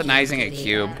companion euthanizing a to the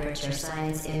cube. Aperture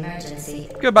Science Emergency.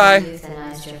 Goodbye.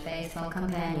 Euthanize your faithful successful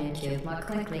companion cube more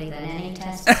quickly than any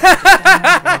test.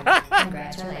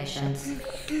 Congratulations.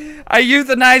 I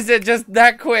euthanized it just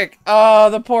that quick. Oh,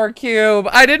 the poor cube.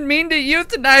 I didn't mean to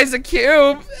euthanize a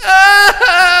cube.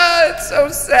 Ah, it's so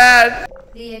sad.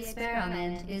 The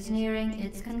experiment is nearing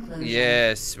its conclusion.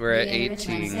 Yes, we're at 18.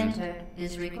 The Enrichment Center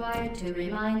is required to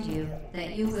remind you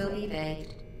that you will be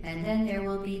baked, and then there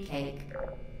will be cake.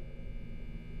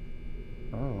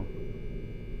 Oh.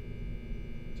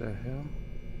 What the hell?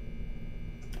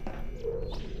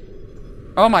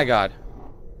 Oh my god.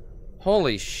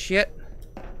 Holy shit.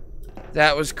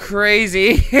 That was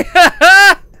crazy.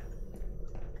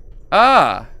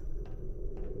 Ah.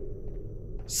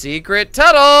 Secret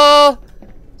tunnel!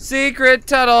 Secret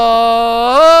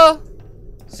tunnel!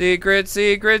 Secret,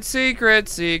 secret, secret,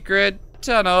 secret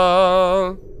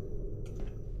tunnel.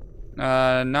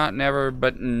 Not never,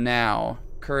 but now.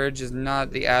 Courage is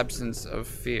not the absence of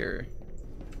fear.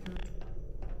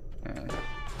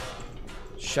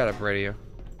 Shut up, radio.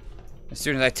 As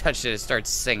soon as I touched it, it starts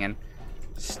singing.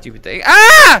 Stupid thing.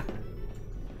 Ah!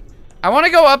 I want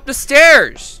to go up the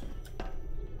stairs.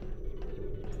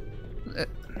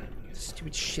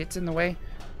 Stupid shit's in the way.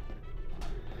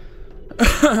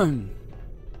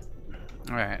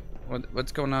 Alright.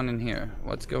 What's going on in here?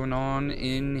 What's going on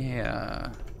in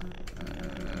here?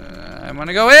 I want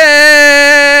to go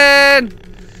in!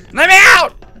 Let me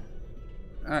out!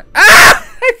 Ah!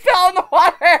 I fell in the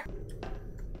water!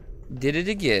 Did it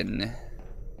again.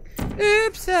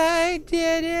 Oops, I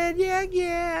did it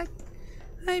again.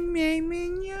 I'm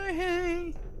aiming your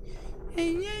head.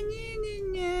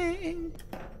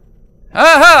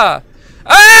 Aha!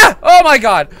 Ah! Oh my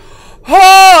god!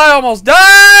 Oh, I almost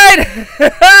died!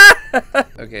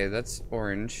 Okay, that's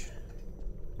orange.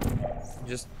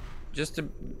 Just to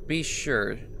be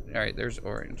sure. Alright, there's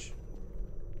orange.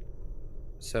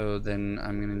 So then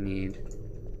I'm gonna need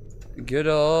good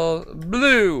old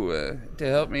blue to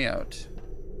help me out.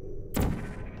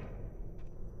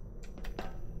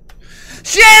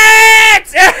 Shit!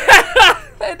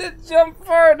 I didn't jump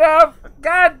far enough.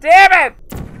 God damn it!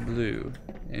 Blue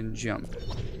and jump.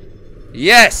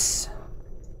 Yes!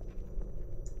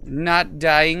 Not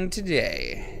dying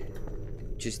today.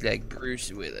 Just like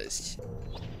Bruce Willis.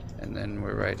 And then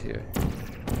we're right here.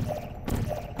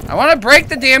 I want to break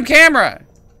the damn camera!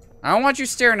 I don't want you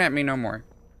staring at me no more.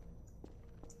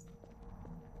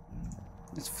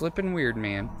 It's flipping weird,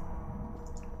 man.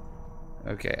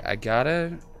 Okay, I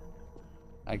gotta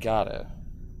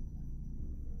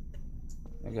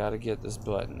get this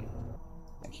button.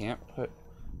 I can't put...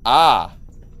 Ah!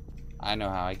 I know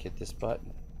how I get this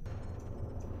button.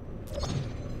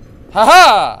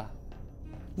 Haha!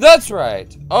 That's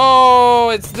right! Oh,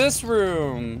 it's this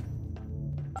room!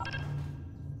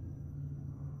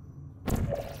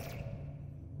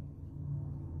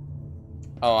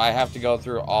 Oh, I have to go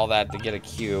through all that to get a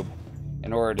cube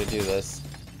in order to do this.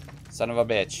 Son of a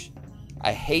bitch.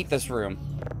 I hate this room.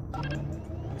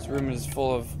 This room is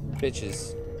full of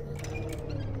bitches.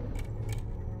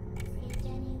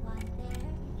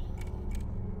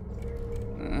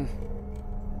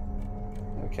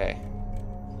 Okay.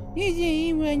 Is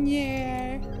anyone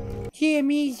there?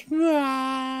 Jimmy's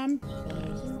mom.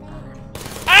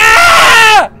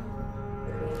 Ah!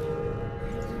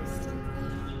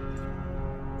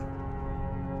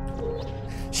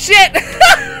 Shit!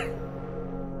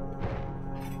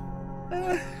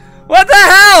 What the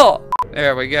hell?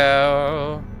 There we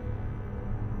go.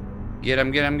 Get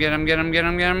him, get him, get him, get him, get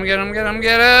him, get him, get him, get him,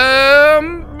 get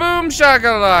him! Boom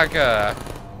shakalaka!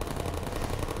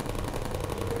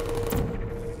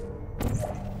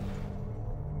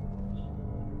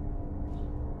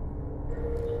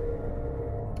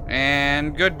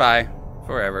 And goodbye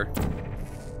forever.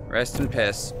 Rest in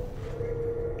piss.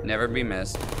 Never be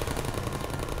missed.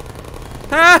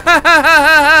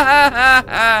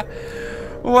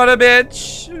 What a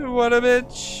bitch. What a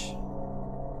bitch.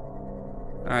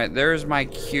 Alright, there's my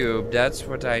cube. That's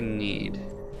what I need.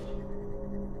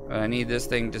 I need this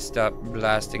thing to stop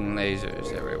blasting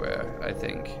lasers everywhere, I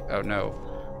think. Oh no.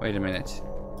 Wait a minute.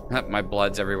 My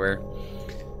blood's everywhere.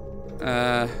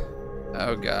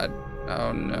 Oh god.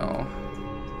 Oh no.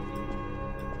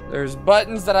 There's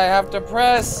buttons that I have to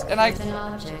press, and I... Certain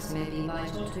objects may be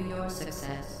vital to your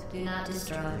success. Do not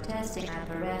destroy testing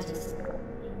apparatus.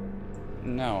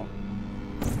 No.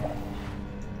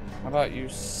 How about you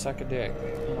suck a dick?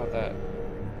 How about that?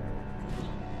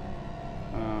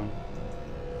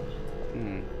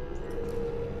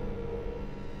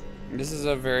 This is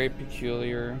a very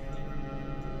peculiar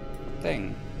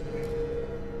thing.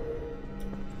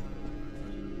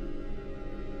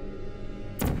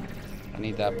 I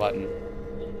need that button.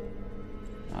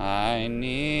 I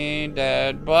need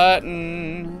that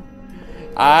button.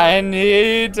 I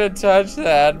need to touch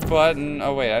that button.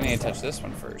 Oh wait, I need to touch this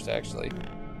one first, actually.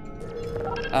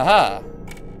 Aha!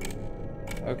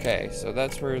 Okay, so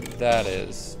that's where that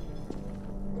is.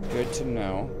 Good to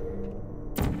know.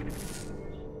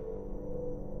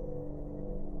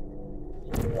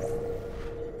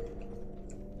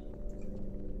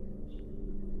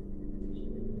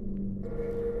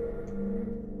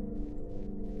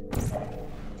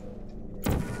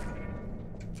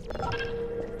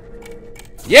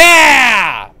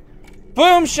 Yeah!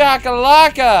 Boom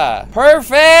shakalaka!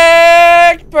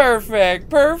 Perfect! Perfect!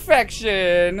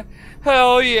 Perfection!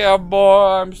 Hell yeah,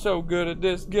 boy! I'm so good at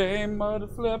this game, mother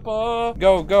flipper!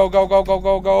 Go, go, go, go, go,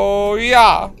 go, go!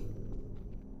 Yeah!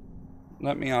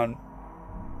 Let me on.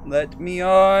 Let me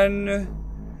on.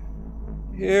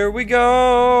 Here we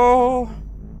go!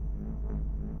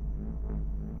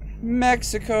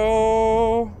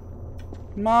 Mexico!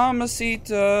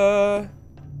 Mamacita!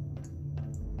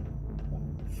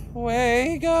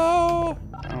 Fuego!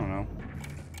 I don't know.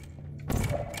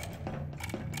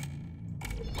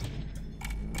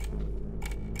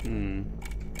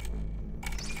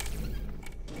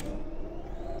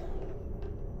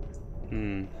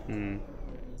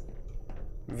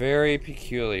 Very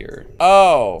peculiar.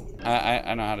 Oh!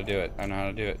 I know how to do it. I know how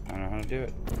to do it. I know how to do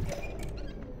it.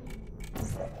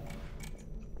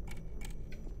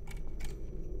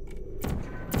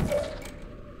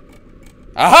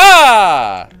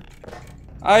 Aha!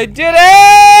 I did it!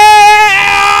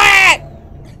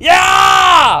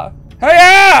 Yeah! Hey,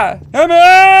 yeah! Come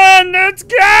on! Let's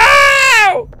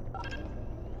go!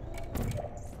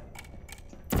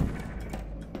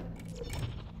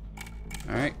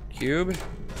 Alright, cube.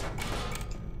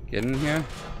 Get in here.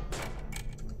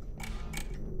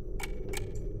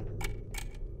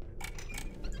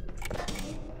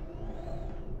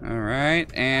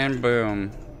 Alright, and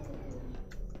boom.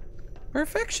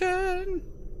 Perfection!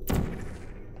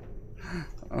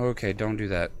 Okay, don't do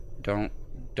that. Don't.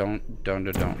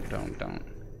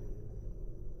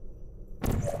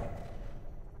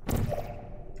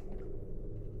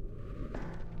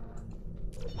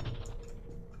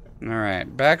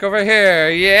 Alright, back over here.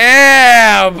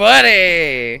 Yeah,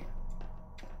 buddy!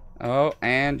 Oh,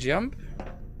 and jump.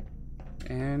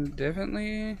 And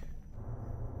definitely...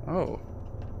 Oh.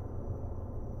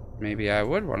 Maybe I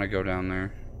would want to go down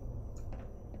there.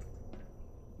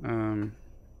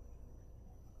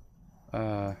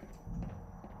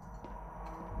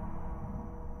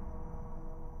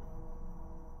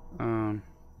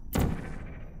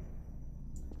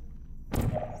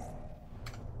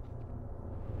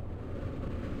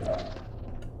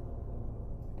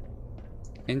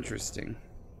 Interesting.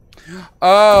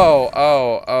 Oh,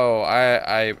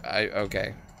 I,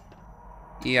 okay.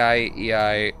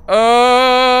 E-I,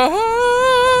 oh!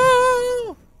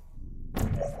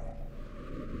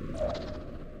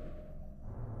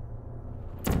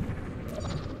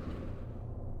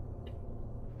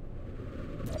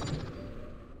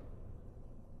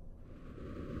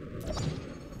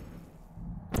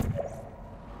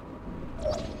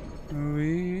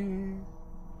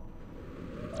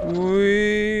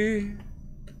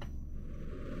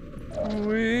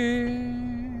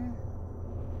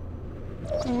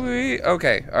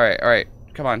 Okay, alright,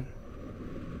 come on.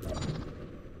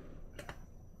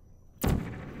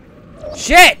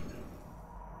 Shit!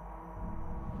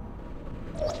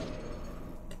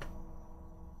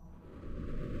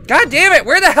 God damn it,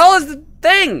 where the hell is the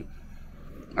thing?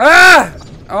 Ah!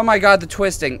 Oh my god, the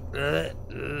twisting.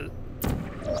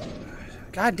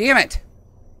 God damn it.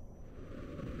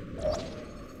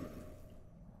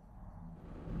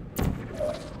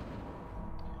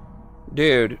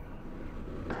 Dude.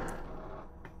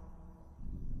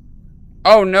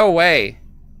 Oh, no way.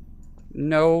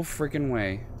 No freaking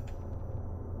way.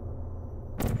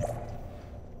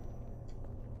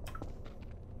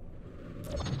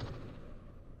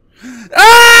 Ah,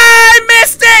 I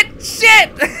missed it!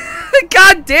 Shit!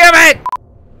 God damn it!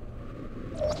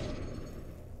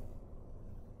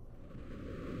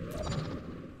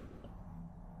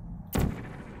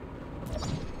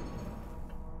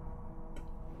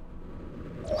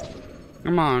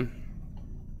 Come on.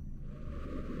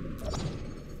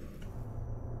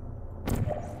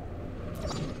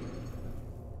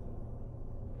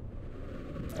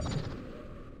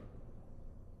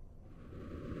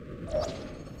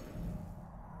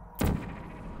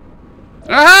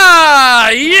 Ah!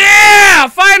 Yeah! Yeah,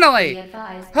 finally!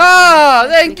 Oh,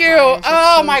 thank you!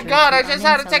 Oh my god, I just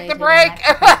had to take the break!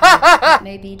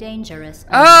 May be dangerous.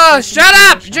 Oh, shut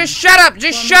up! Just shut up!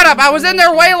 Just shut up! I was in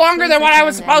there way longer than what I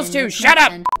was supposed to! Shut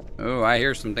up! Oh, I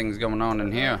hear some things going on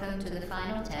in here.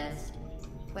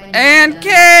 And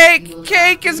Cake!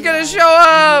 Cake is gonna show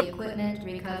up!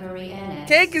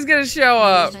 Cake is gonna show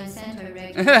up!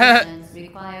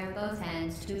 Require both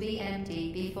hands to be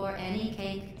empty before any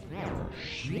cake.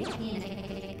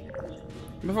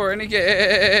 Before any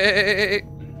cake.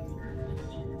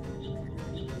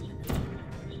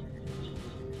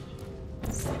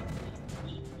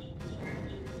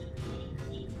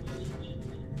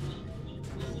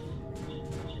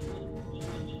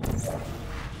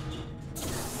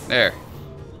 There.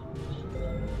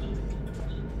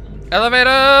 Elevator!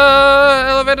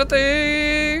 Elevator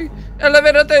thing!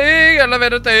 Elevator thing!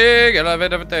 Elevator thing!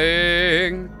 Elevator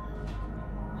thing!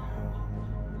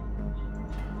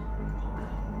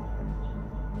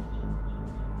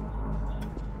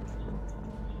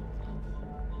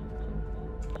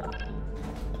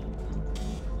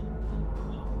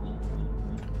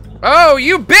 Oh,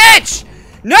 you bitch!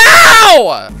 No!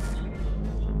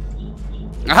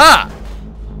 Aha!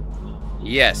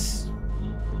 Yes.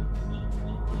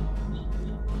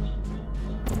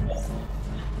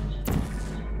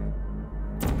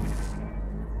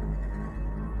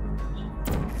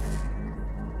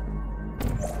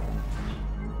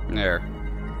 There.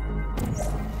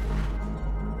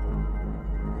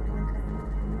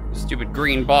 Stupid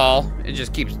green ball. It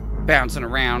just keeps bouncing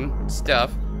around and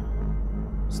stuff.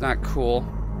 It's not cool.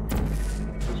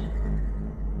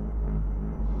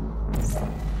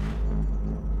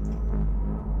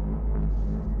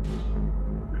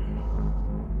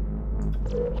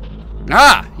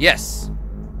 Ah, yes.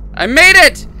 I made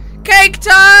it! Cake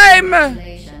time!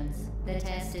 The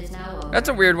test is now over. That's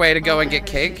a weird way to go and get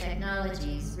cake.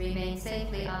 Technologies remain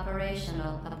safely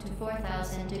operational up to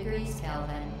 4,000 degrees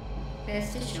Kelvin.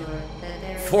 Rest assured that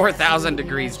there is 4,000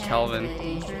 degrees Kelvin.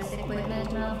 Dangerous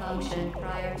equipment malfunction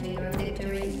prior to your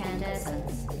victory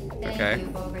incandescence. Thank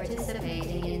you for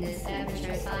participating in this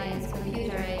amateur science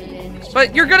computer-aided enrichment.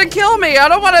 But you're gonna kill me. I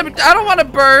don't want to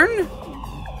burn.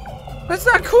 That's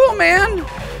not cool, man.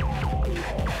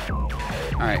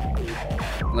 All right.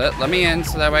 Let me in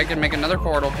so that way I can make another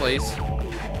portal, please.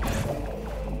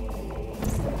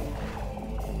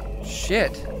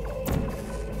 Shit.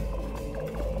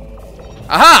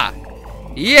 Aha!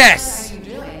 Yes! What are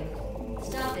you doing?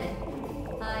 Stop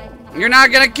it. You're not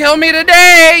gonna kill me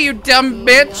today, you dumb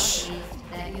bitch!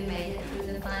 That you made it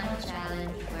through the final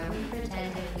challenge where we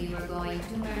pretended we were going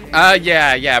to murder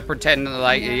Yeah, pretend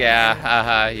like,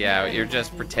 yeah, you're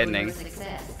just pretending.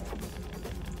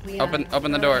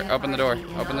 Open the door, open the door,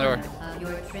 open the door. Of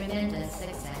your tremendous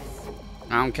success.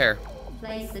 I don't care.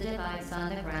 Place the device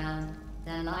on the ground,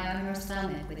 then lie on your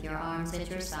stomach with your arms at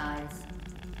your sides.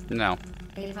 No.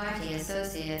 A party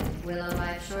associate will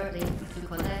arrive shortly to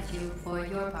collect you for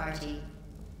your party.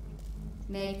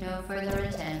 Make no further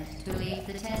attempt to leave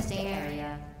the testing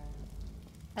area.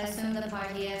 Assume the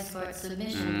party escort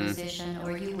submission position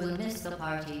or you will miss the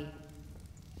party.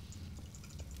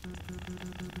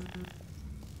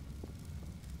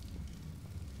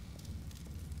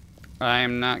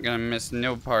 I'm not gonna miss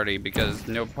no party because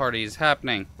no party is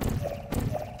happening.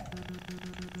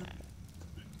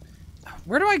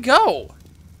 Where do I go?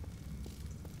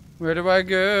 Where do I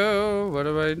go? What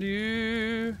do I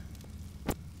do?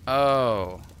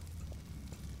 Oh.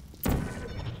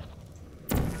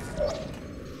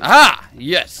 Aha!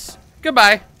 Yes.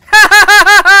 Goodbye.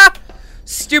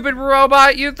 Stupid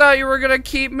robot, you thought you were gonna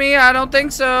keep me? I don't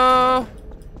think so.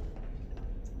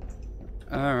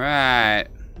 Alright.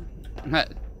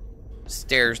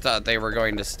 Stairs thought they were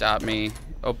going to stop me.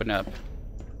 Open up.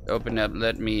 Open up,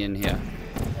 let me in here.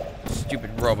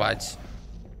 Stupid robots.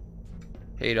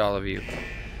 Hate all of you.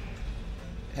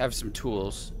 Have some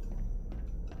tools.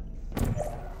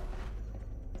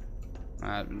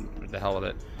 What the hell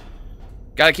with it.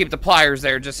 Gotta keep the pliers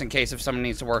there just in case if someone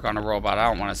needs to work on a robot. I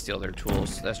don't want to steal their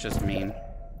tools. That's just mean.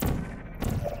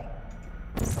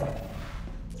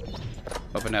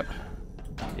 Open up.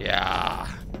 Yeah.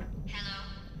 Hello?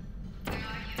 Where are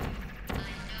you? I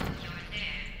know you're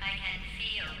there. I can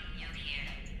feel you here.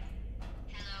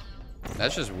 Hello?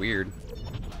 That's just weird.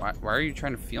 Why are you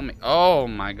trying to feel me? Oh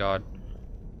my god.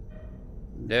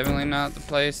 Definitely not the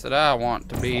place that I want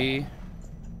to be.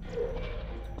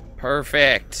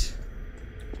 Perfect.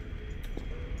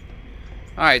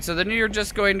 Alright, so then you're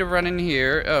just going to run in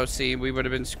here. Oh, see, we would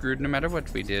have been screwed no matter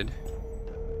what we did.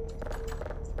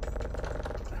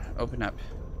 Open up.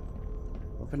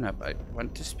 Open up. I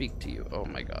want to speak to you. Oh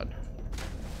my god.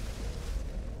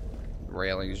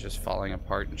 railing's just falling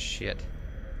apart and shit.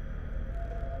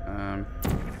 What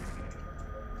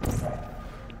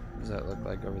does that look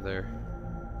like over there?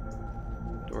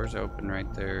 Door's open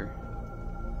right there.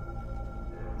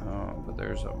 Oh, but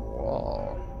there's a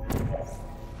wall.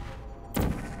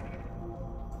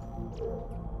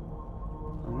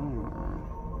 Oh.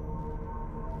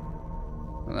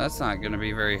 Well, that's not going to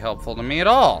be very helpful to me at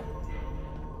all.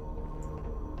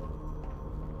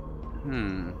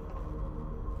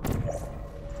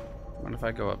 What if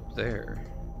I go up there?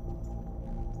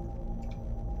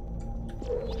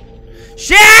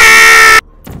 Shit!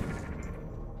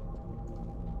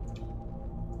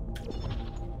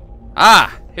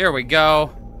 Ah, here we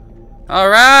go. All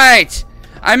right,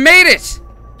 I made it.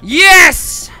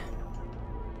 Yes!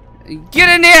 Get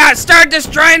in there, start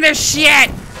destroying this shit.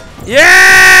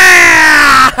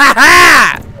 Yeah!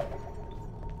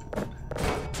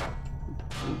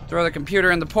 Throw the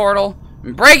computer in the portal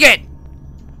and break it.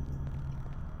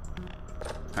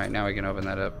 All right, now we can open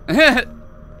that up.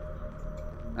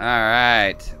 All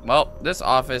right. Well, this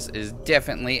office is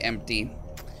definitely empty.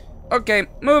 Okay,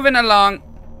 moving along.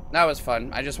 That was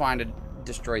fun. I just wanted to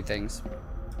destroy things.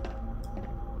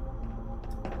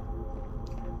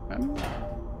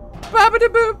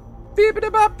 Ba-ba-da-boop.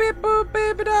 Beep-a-da-bop-beep-boop.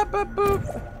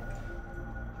 Beep-a-da-bop-beep-boop.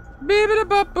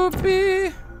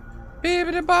 Beep-a-da-bop-boop-bee.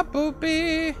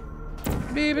 Beep-a-da-bop-boop-bee.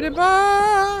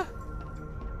 Beep-a-da-ba.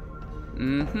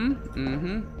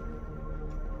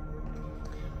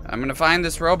 I'm gonna find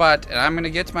this robot and I'm gonna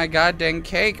get my goddamn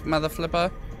cake, mother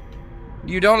flipper.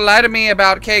 You don't lie to me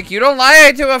about cake. You don't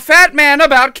lie to a fat man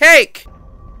about cake.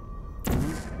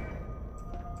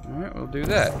 Alright, we'll do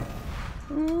that.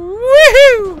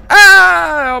 Woohoo!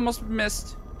 Ah! I almost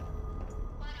missed.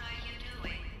 What are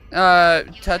you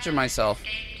doing? Touching myself.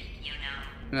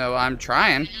 No, I'm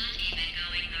trying.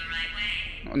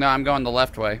 No, I'm going the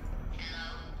left way.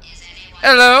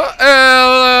 Hello?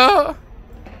 Hello?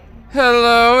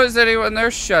 Hello? Is anyone there?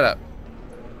 Shut up.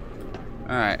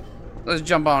 Alright. Let's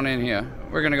jump on in here.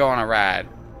 We're gonna go on a ride.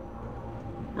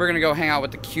 We're gonna go hang out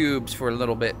with the cubes for a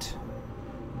little bit.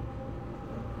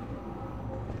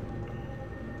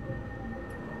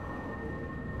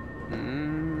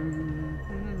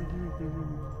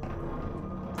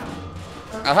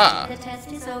 Aha! The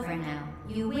test is over now.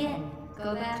 You win.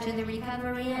 Go back to the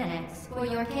recovery annex for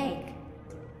your cake.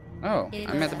 Oh,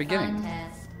 I'm at the beginning. It was a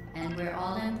fun test, and we're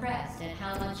all impressed at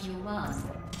how much you won.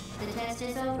 The test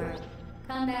is over.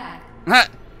 Come back. The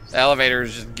elevator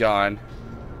is just gone.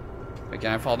 Wait,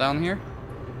 can I fall down here?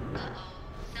 Uh-oh.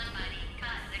 Somebody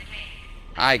cut the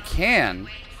cake. I can.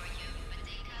 Wait for you, but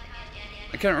they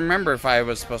cut it I couldn't remember if I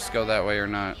was supposed to go that way or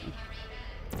not.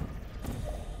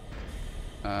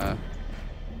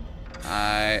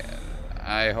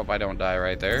 I hope I don't die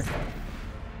right there.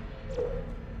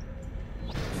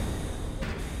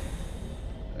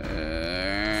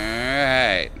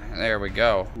 Alright, there we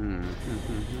go.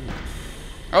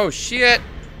 Oh shit!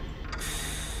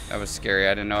 That was scary.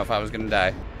 I didn't know if I was gonna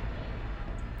die.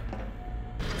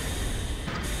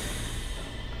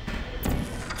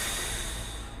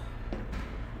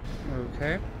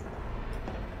 Okay.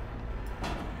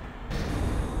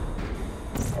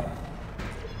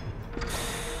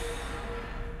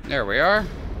 There we are.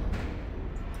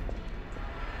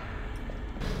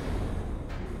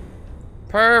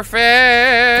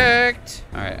 Perfect!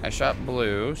 Alright, I shot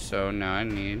blue, so now I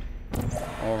need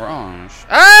orange.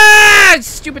 Ah!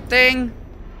 Stupid thing!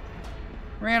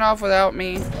 Ran off without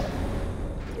me.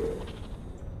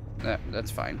 That's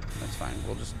fine. That's fine.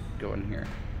 We'll just go in here.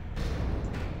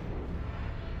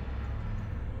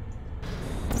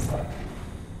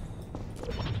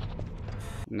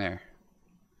 There.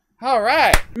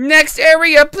 Alright. Next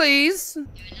area, please. You're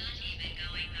not even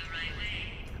going the right way.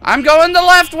 I'm going the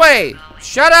left way.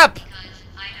 Shut up. Because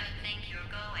I don't think you're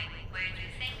going where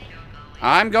you think you're going.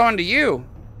 I'm going to you.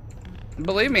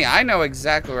 Believe me, I know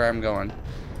exactly where I'm going.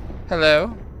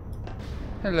 Hello?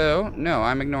 Hello? No,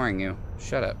 I'm ignoring you.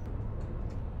 Shut up.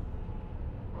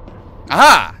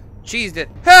 Aha! Cheesed it.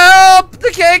 Help!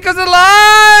 The cake is a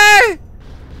lie!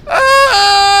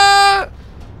 Ah!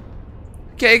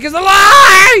 Cake is a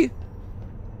lie!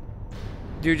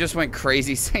 Dude just went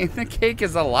crazy saying the cake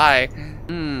is a lie.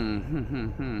 I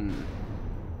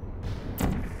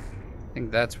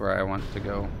think that's where I want to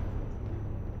go.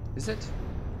 Is it?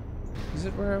 Is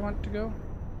it where I want to go?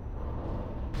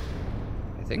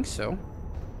 I think so.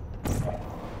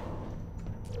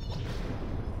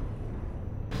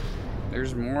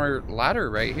 There's more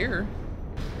ladder right here.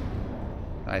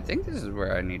 I think this is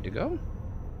where I need to go.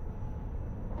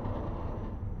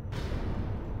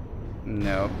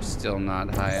 Nope, still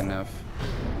not high enough.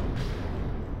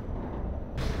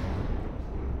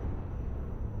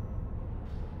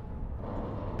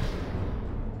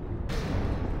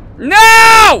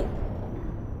 No!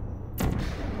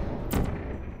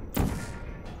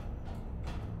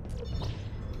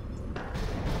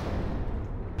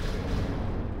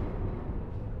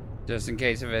 Just in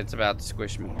case if it's about to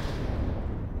squish me.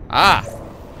 Ah!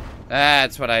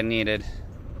 That's what I needed.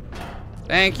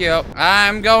 Thank you.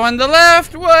 I'm going the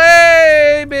left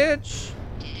way, bitch.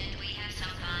 Didn't we have some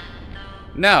fun,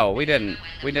 though? No, we didn't.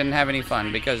 We didn't have any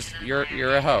fun because you're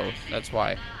a hoe. That's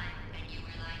why.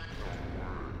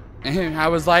 And I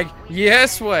was like,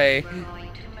 yes way. We're going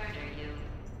to murder you.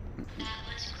 That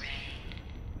was great.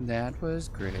 That was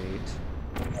great.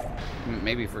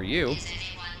 Maybe for you. Is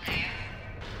anyone there?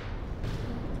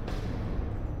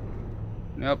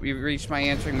 Nope, you've reached my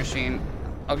answering machine.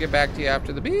 I'll get back to you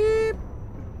after the beep.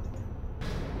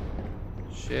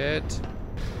 Shit.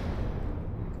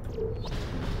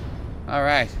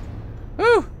 Alright.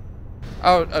 Woo!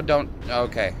 Oh, don't.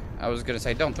 Okay. I was gonna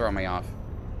say, don't throw me off.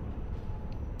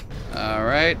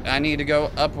 Alright, I need to go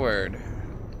upward.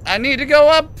 I need to go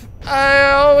up!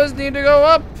 I always need to go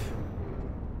up!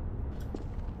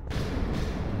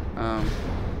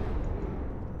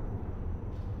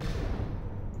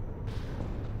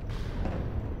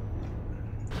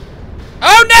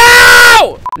 Oh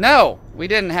no! No, we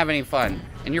didn't have any fun.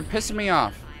 And you're pissing me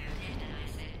off.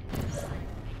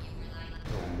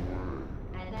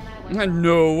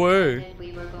 No way.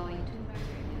 We were going to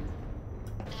murder you.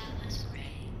 That was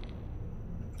great.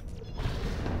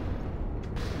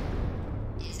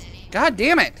 Is anyone God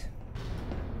damn it.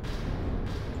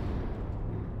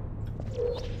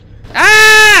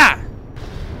 Ah!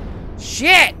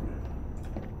 Shit!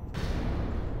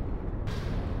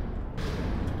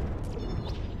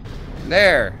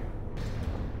 There.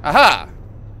 Aha!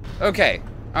 Okay.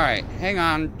 Alright, hang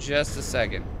on just a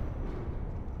second.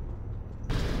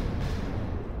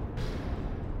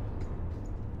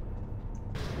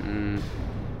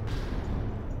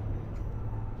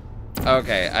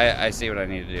 Okay, I see what I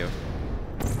need to do.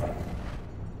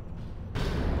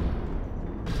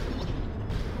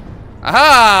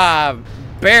 Aha!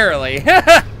 Barely.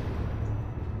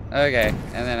 Okay,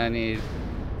 and then I need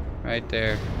right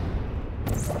there.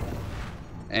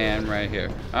 And right here.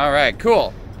 Alright,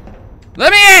 cool.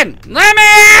 Let me in! Let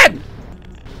me in!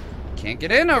 Can't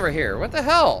get in over here. What the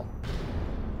hell?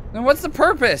 Then what's the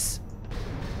purpose?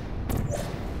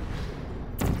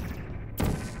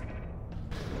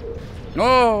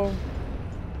 Oh.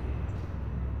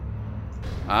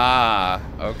 Ah,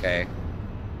 okay.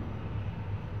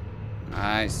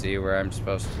 I see where I'm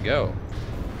supposed to go.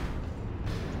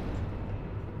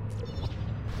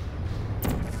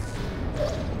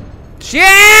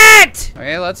 Shit!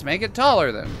 Okay, let's make it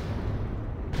taller then.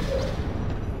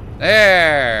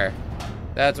 There.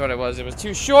 That's what it was. It was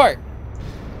too short.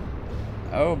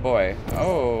 Oh boy.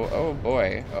 Oh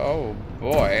boy. Oh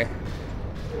boy.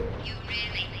 You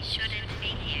really shouldn't be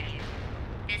here.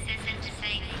 This isn't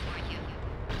safe for you.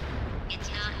 It's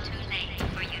not too late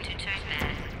for you to turn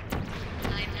back.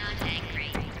 I'm not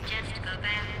angry. Just go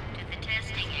back to the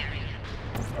testing area.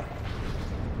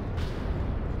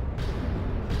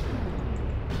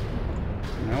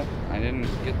 Nope, I didn't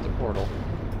get the portal.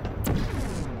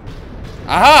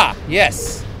 Aha!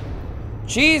 Yes!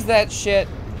 Cheese that shit!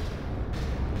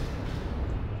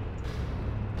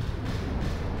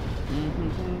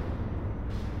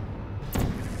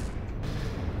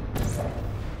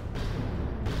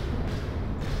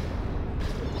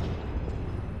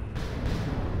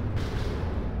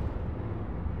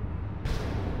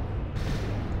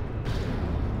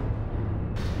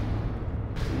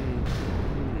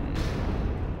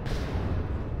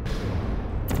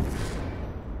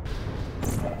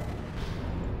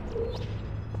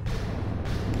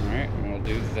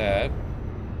 That.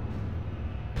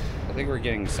 I think we're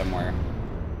getting somewhere.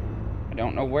 I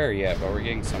don't know where yet, but we're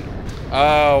getting somewhere.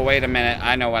 Oh, wait a minute.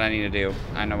 I know what I need to do.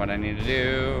 I know what I need to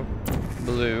do.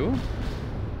 Blue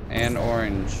and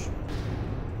orange.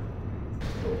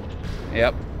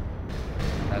 Yep.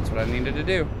 That's what I needed to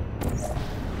do.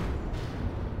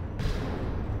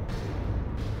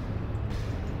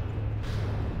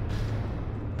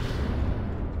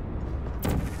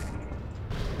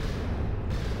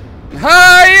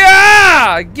 Oh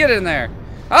yeah! Get in there.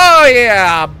 Oh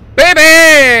yeah,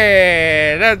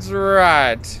 baby! That's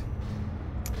right.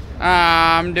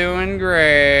 I'm doing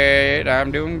great.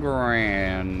 I'm doing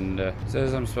grand. It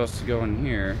says I'm supposed to go in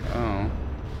here. Oh.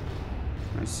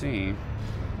 I see.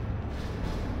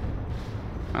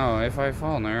 Oh, if I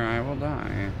fall in there, I will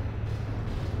die.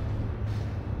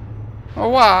 Oh,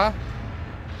 why?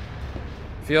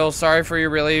 Feel sorry for you,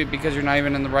 really, because you're not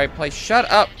even in the right place. Shut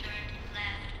up.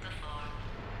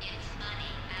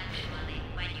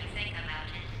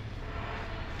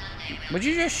 Would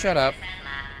you just shut up?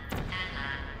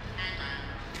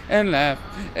 And laugh,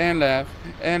 and laugh,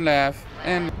 and laugh,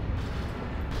 and...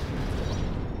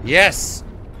 Yes!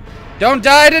 Don't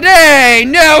die today!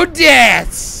 No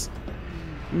deaths!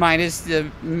 Minus the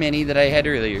many that I had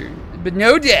earlier. But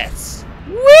no deaths.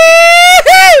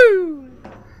 Woohoo!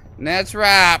 That's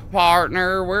right,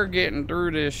 partner. We're getting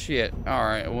through this shit.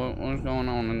 Alright, what's going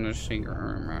on in this secret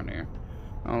room right here?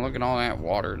 Oh, look at all that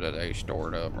water that they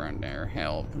stored up right there.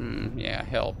 Help. Yeah,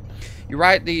 help. You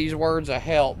write these words of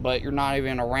help, but you're not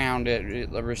even around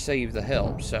it to receive the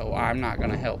help. So I'm not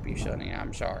going to help you, Sonny.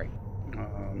 I'm sorry.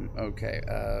 Okay.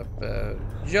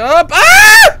 Jump.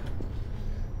 Ah!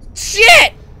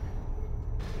 Shit!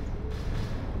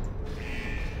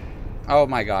 Oh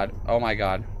my god. Oh my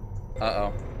god.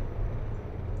 Uh-oh.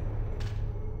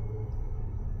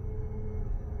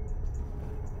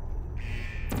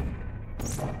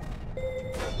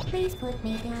 Please put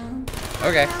me down.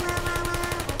 Okay.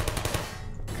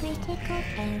 Critical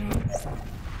error.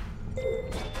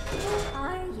 Who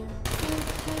are you?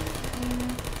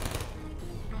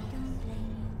 I don't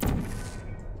blame you.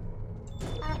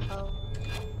 Uh-oh.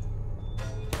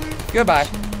 Goodbye.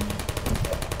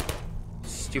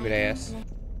 Stupid ass.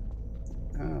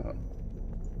 Oh.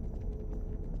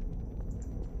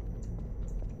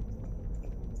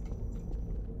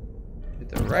 Get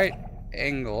the right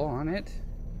angle on it.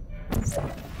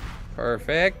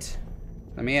 Perfect.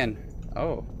 Let me in.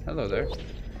 Oh, hello there.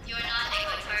 You're not a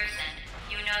good person.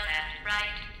 You know that, right?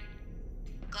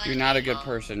 Good You're not a good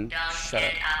people person. don't Shut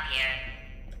end up. up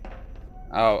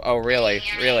here. Oh, really?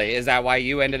 Really? Is that why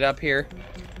you ended up here?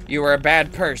 You were a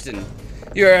bad person.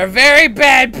 You're a very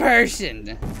bad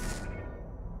person.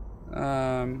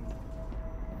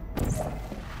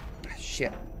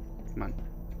 Shit. Come on.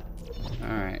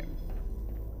 Alright.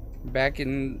 Back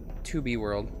in 2B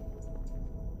world.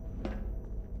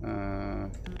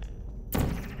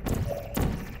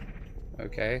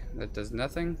 Okay, that does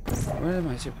nothing. What am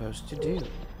I supposed to do?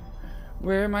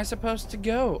 Where am I supposed to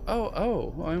go?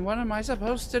 Oh, and what am I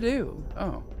supposed to do?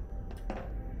 Oh.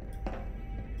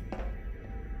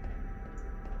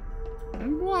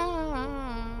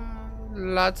 Wow.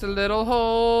 Lots of little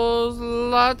holes.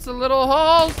 Lots of little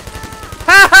holes.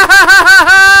 Ha ha ha ha ha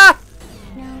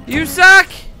ha! You suck!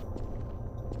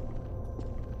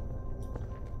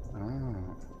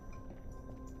 Oh.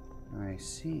 I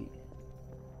see.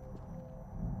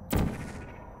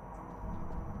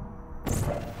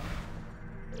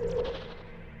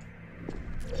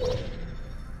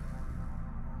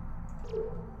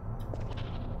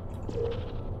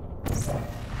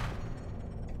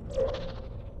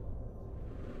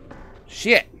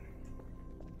 Shit.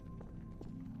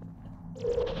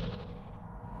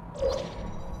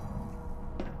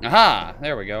 Aha!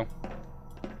 There we go.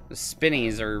 The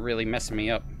spinnies are really messing me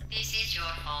up. This is your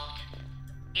fault.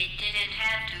 It didn't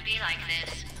have to be like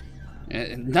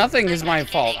this. Nothing is my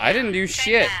fault. I didn't do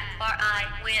shit. Or I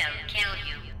will kill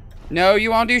you. No, you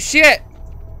won't do shit.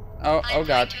 Oh I'm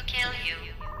god. going to kill you,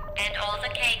 and all the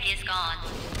cake is gone.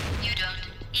 You don't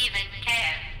even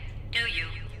care, do you?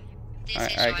 This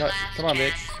is Alright, your last come on,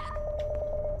 chance. bitch.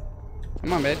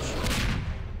 Come on, bitch.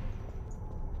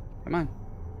 Come on.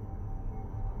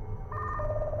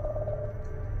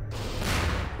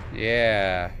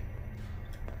 Yeah.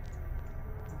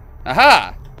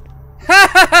 Aha! Ha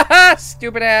ha ha ha!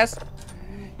 Stupid ass.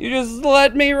 You just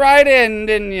let me right in,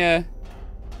 didn't you?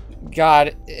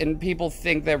 God, and people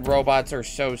think that robots are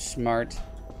so smart.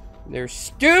 They're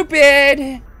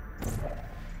stupid!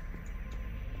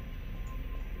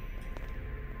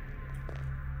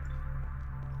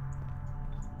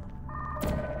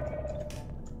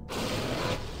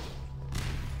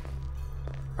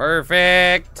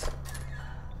 Perfect!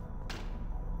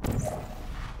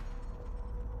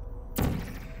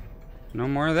 No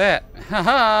more of that. Ha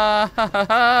ha ha ha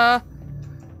ha!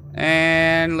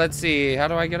 And let's see, how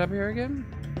do I get up here again?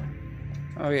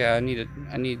 Oh yeah, I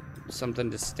need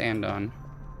something to stand on,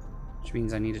 which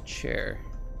means I need a chair.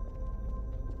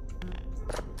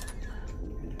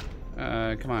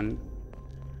 Come on.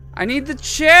 I need the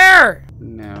chair!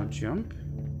 Now jump.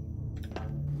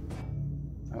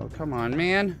 Oh, come on,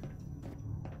 man.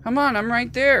 Come on, I'm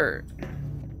right there.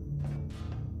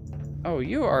 Oh,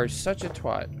 you are such a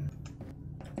twat.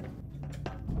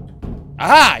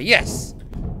 Aha! Yes!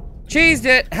 Cheesed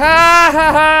it! Ha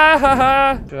ha ha ha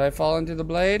ha! Should I fall into the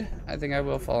blade? I think I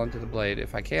will fall into the blade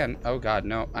if I can. Oh god,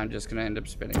 no. I'm just gonna end up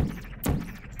spinning.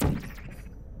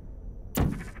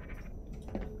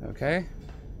 Okay.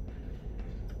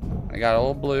 I got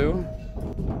old blue.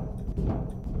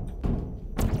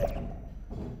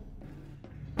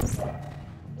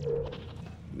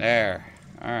 There.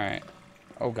 Alright.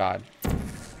 Oh God.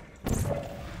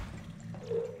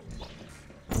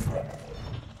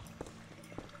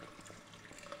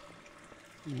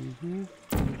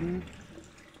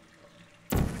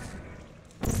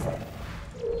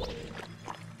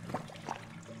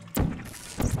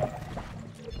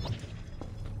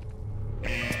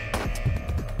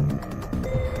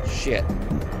 Shit.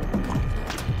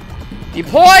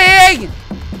 Deploying!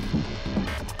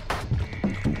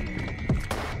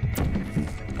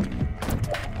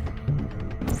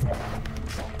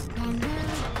 And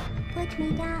now, put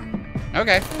me down.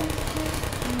 Okay.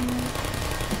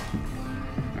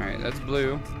 Alright, that's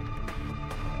blue.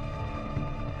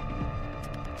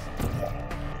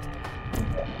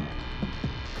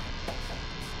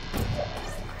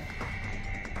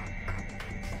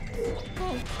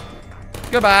 Hey,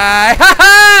 Goodbye! Ha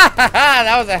ha!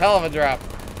 That was a hell of a drop.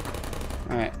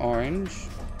 Alright, orange.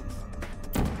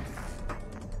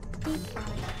 deep boy.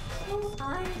 Who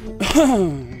are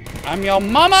you? I'm your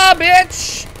mama,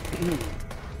 bitch!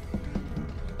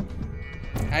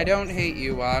 I don't hate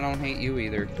you. Well, I don't hate you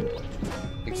either.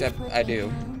 Except Please put I me do.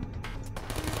 down.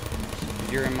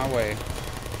 You're in my way.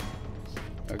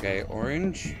 Okay,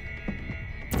 orange.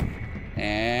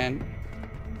 And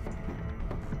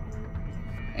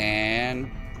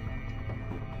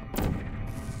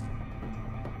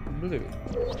blue.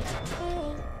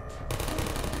 Hey,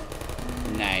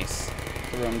 Nice.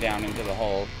 Threw him down into the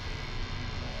hole.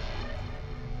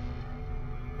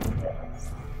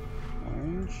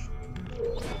 Orange.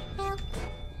 help.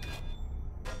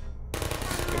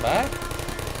 Goodbye.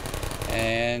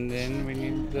 And then we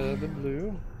need the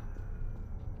blue.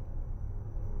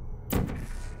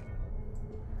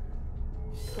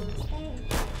 Hey,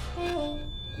 hey.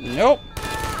 Nope.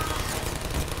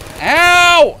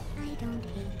 Ow! I don't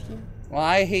hate you. Well,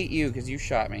 I hate you because you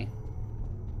shot me.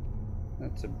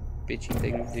 That's a bitchy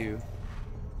thing to do.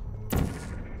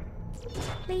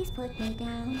 Please put me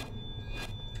down.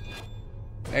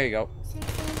 There you go.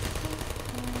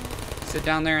 Sit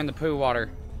down there in the poo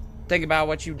water. Think about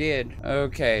what you did.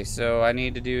 Okay, so I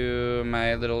need to do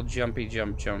my little jumpy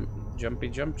jump jump. Jumpy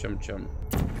jump jump jump.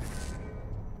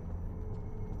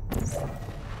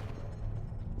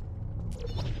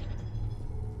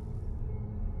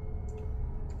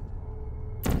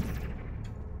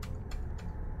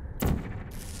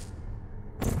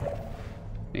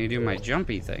 Need to do my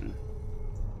jumpy thing.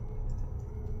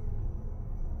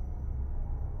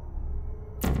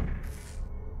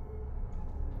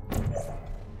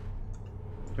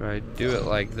 Do I do it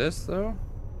like this though?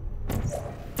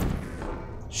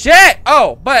 Shit!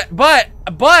 Oh, but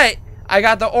I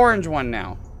got the orange one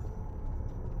now.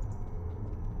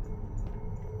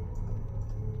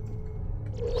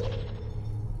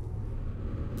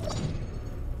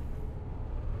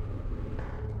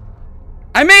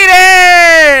 I made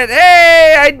it!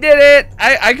 Hey, I did it!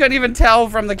 I couldn't even tell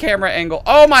from the camera angle.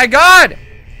 Oh my God!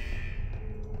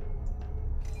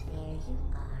 There you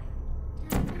are.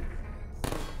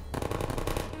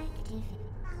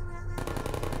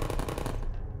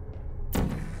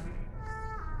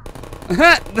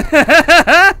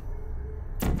 Active.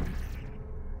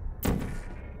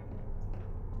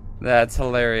 That's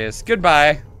hilarious.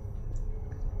 Goodbye.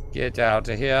 Get out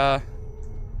of here.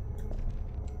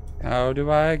 How do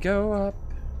I go up?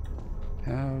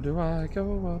 How do I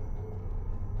go up?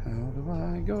 How do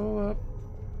I go up?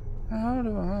 How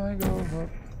do I go up?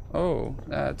 Oh,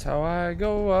 that's how I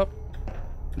go up.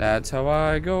 That's how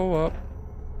I go up.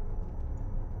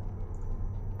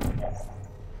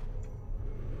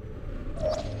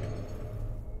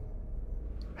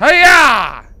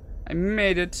 Hiya! I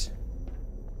made it.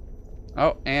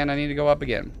 Oh, and I need to go up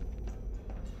again.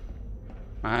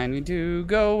 I need to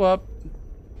go up.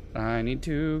 I need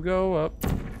to go up.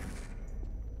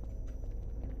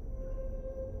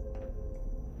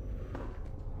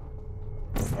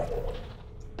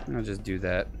 I'll just do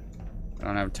that. I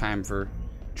don't have time for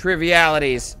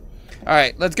trivialities. All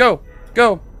right, let's go.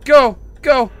 Go, go,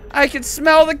 go. I can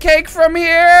smell the cake from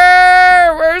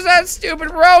here. Where's that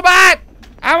stupid robot?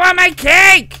 I want my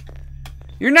cake.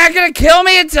 You're not gonna kill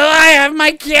me until I have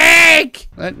my cake.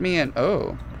 Let me in.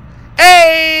 Oh.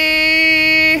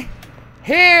 Hey!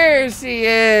 Here she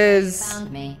is.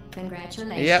 Found me.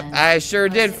 Congratulations. Yep, I sure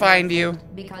did find you.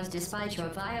 Because despite your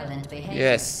violent behavior,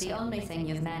 Yes. the only thing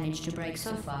you've managed to break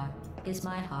so far is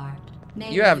my heart.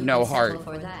 Maybe You have you no could settle heart,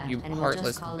 for that, you and we'll heartless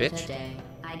just call bitch. It a day.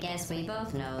 I guess we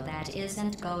both know that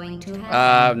isn't going to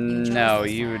happen. You chose No,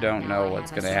 this you path. don't Now know I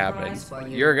what's have a gonna happen. surprise for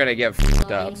you. You're gonna get f***ed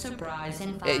up. Loading surprise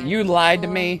in 5, You lied to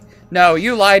 4, me. No,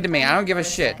 you lied to me. I don't give a for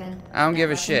shit. second. I don't That give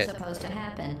a wasn't shit. supposed to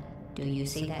happen. Do you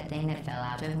see that thing that fell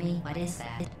out of me? What is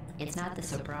that? It's not the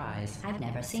surprise. I've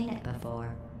never seen it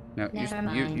before. No, Never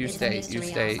mind. you It's a stay, mystery you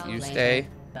stay, I'll you solve stay. later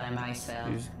by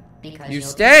myself. Because You you'll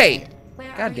stay! keep it.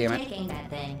 Where God are damn you it. taking that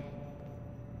thing?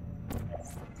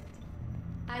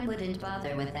 I wouldn't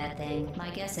bother with that thing. My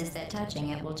guess is that touching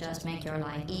it will just make your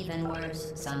life even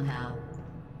worse somehow.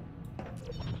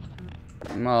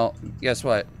 Well, guess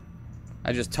what?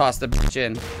 I just tossed the bitch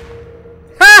in.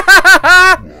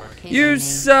 You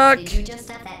suck! Did you just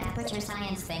set that aperture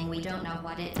science thing, we don't know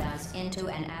what it does, into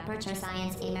an aperture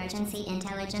science emergency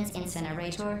intelligence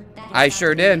incinerator? That is I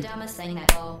sure did. The dumbest thing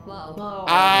that. Whoa.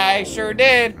 I sure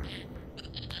did.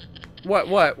 What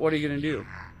are you gonna do?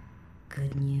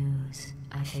 Good news.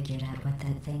 I figured out what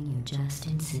that thing you just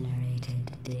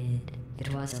incinerated did.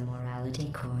 It was a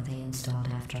morality core they installed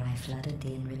after I flooded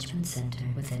the enrichment center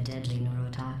with a deadly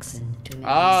neurotoxin. To make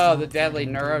Oh, it the stop deadly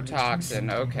flooding the enrichment neurotoxin,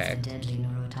 center okay. with a deadly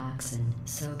neurotoxin.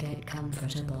 So get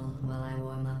comfortable while I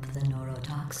warm up the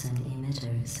neurotoxin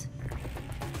emitters.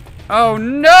 Oh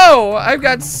no! I've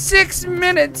got 6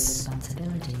 minutes!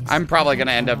 Responsibilities. I'm probably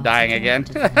gonna end up dying again.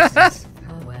 Oh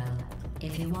well.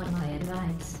 If you want my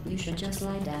advice, you should just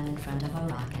lie down in front of a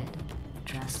rocket.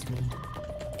 Trust me.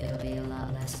 It'll be a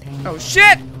lot less painful. Oh,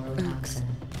 shit! than neurotoxin.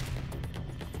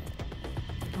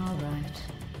 All right.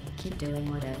 Keep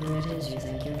doing whatever it is you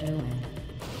think you're doing.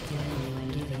 Killing you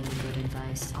and giving you good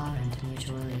advice aren't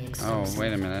mutually exclusive. Oh,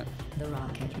 wait a minute. The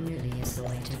rocket really is the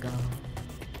way to go.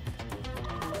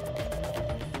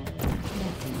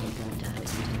 That thing you got done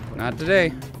isn't important. Not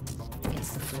today. It's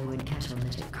the fluid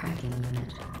catalytic cracking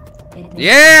unit. It needs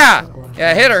Yeah! to work.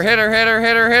 Yeah, hit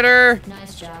her.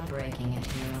 Nice job breaking it,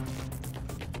 hero.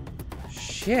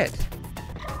 Shit.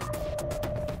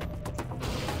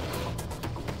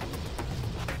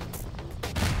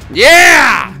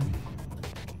 Yeah!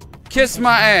 Kiss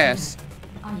my ass.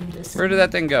 Are you listening? Where did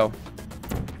that thing go?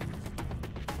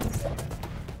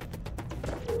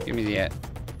 Give me the it.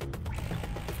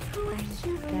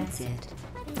 That's it.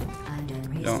 I'm done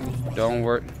reasoning. Don't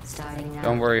worry. Starting now,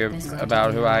 Don't worry there's going to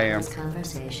about be who a I am. nice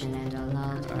conversation and a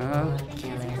lot more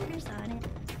killing.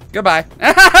 Goodbye.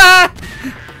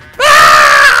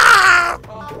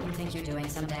 You think you're doing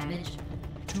some damage?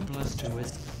 2 + 2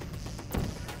 is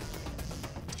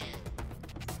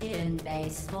In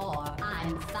base 4,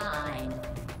 I'm fine.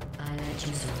 I let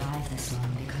you survive this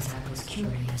long because I was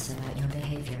curious about your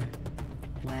behavior.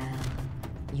 Well,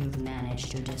 you've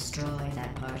managed to destroy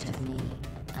that part of me.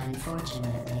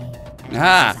 Unfortunately.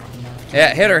 Ah.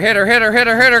 Yeah, hit her.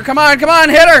 Come on,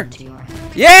 hit her.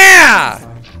 Yeah!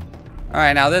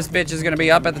 Alright, now this bitch is gonna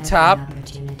be up at the top.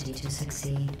 Opportunity to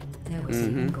succeed. There was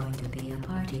even going to be a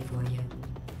party for you.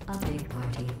 A big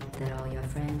party that all your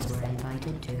friends were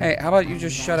invited to. Hey, how about you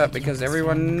just shut up because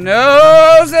everyone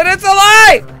knows that it's a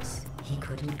lie! He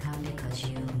couldn't come because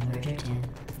you murdered him.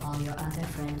 All your other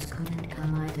friends couldn't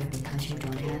come either because you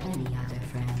don't have any other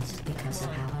friends because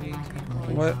of how unlikable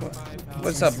you are.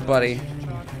 What's up, buddy?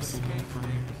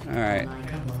 Alright.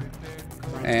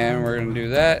 And we're gonna do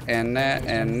that and that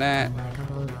and that.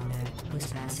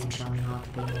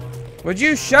 Would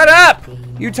you shut up?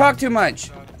 You talk too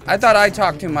much. I thought I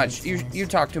talked too much. You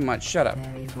talk too much. Shut up.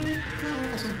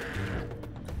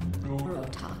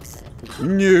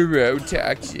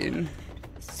 Neurotoxin.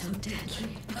 So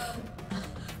deadly.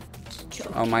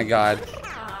 Oh my god.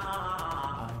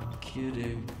 I'm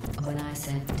kidding. When I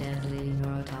said deadly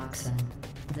neurotoxin,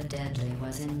 the deadly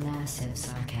was in massive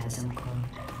sarcasm quote.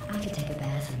 I could take a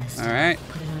bath in this. Alright.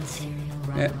 Put it on cereal,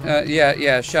 rub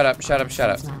Yeah, shut up. It's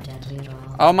not deadly at all.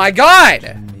 Oh my god!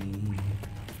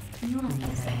 You, on the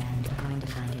other hand, are going to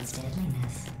find its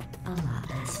deadliness a lot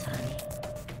less funny.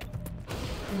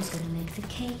 Who's gonna make the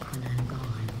cake when I'm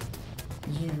gone?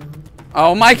 You.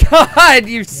 Oh my god,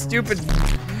 you stupid.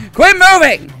 Quit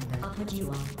moving! I'll put you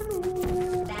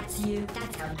on. That's you.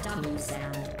 That's how dumb you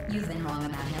sound. You've been wrong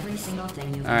about every single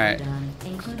thing you've Alright. ever done,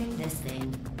 including this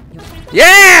thing.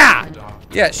 Yeah!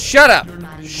 Yeah, shut up.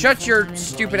 Shut your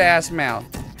stupid ass mouth.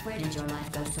 Where did your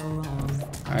life go so wrong?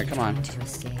 Alright, come on. To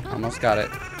escape. Almost got it.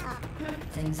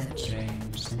 Things have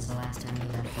changed since the last time you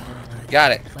left the building.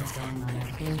 Got it. What's going on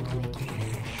up here will make you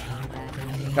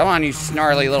back. Come on, you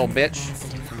snarly little bitch.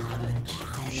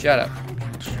 Shut up. I'm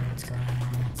not sure what's going on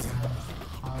outside.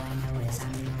 All I know is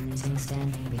I'm the only thing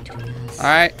standing between us.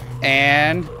 Alright,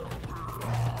 and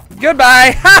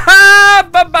goodbye. Haha!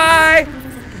 Bye-bye.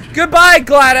 Goodbye,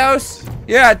 GLaDOS.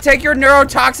 Yeah, take your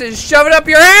neurotoxin, shove it up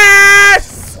your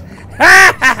ass!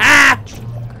 Ha ha ha!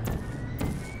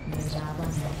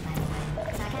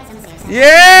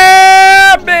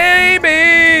 Yeah,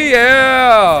 baby!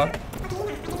 Yeah!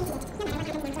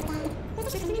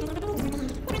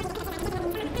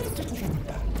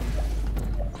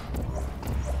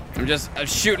 I'm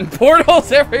shooting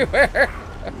portals everywhere.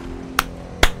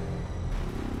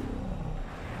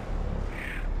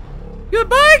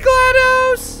 Goodbye,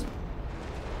 GLaDOS!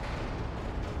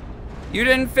 You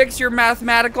didn't fix your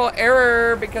mathematical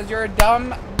error because you're a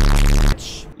dumb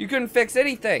bitch. You couldn't fix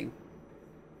anything.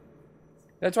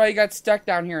 That's why you got stuck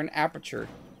down here in Aperture.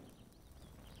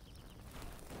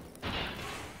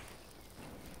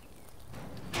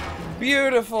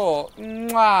 Beautiful.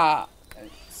 Mwah.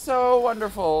 So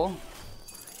wonderful.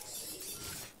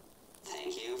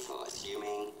 Thank you for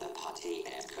assuming the potty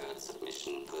escort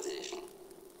submission position.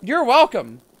 You're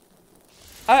welcome.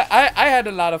 I had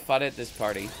a lot of fun at this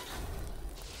party.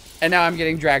 And now I'm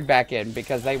getting dragged back in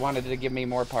because they wanted to give me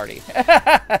more party.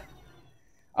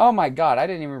 Oh my god, I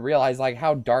didn't even realize like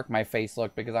how dark my face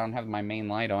looked because I don't have my main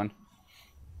light on.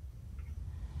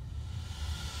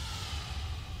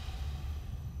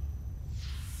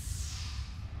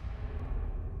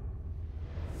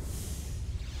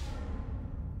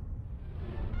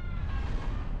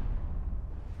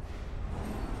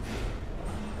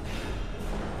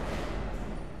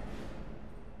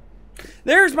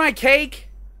 There's my cake!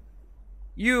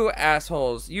 You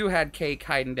assholes. You had cake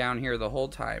hiding down here the whole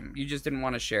time. You just didn't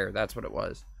want to share. That's what it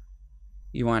was.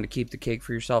 You wanted to keep the cake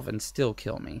for yourself and still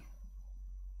kill me.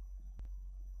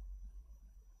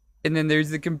 And then there's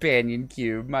the companion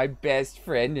cube. My best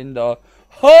friend in the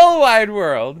whole wide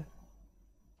world.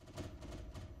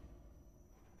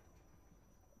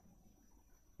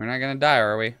 We're not gonna die,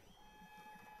 are we?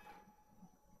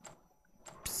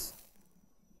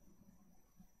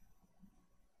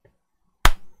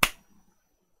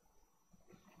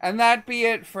 And that be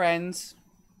it, friends.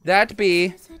 That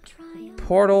be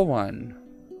Portal 1.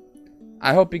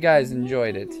 I hope you guys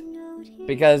enjoyed it.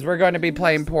 Because we're going to be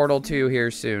playing Portal 2 here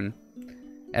soon.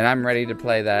 And I'm ready to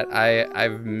play that.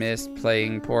 I've missed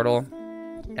playing Portal.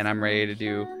 And I'm ready to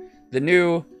do the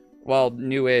new, well,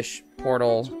 newish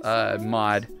Portal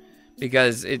mod.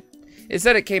 Because it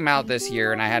said it came out this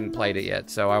year and I hadn't played it yet.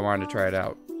 So I wanted to try it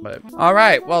out. But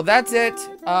alright, well that's it.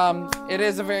 It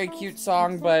is a very cute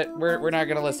song, but we're not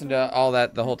gonna listen to all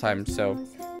that the whole time. So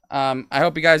I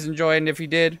hope you guys enjoyed, and if you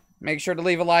did, make sure to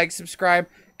leave a like, subscribe,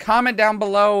 comment down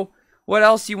below what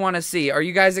else you want to see. Are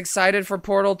you guys excited for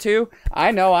Portal 2? I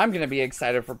know I'm gonna be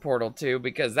excited for Portal 2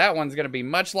 because that one's gonna be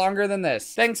much longer than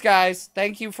this. Thanks guys,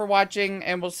 thank you for watching,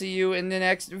 and we'll see you in the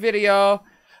next video.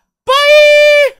 Bye!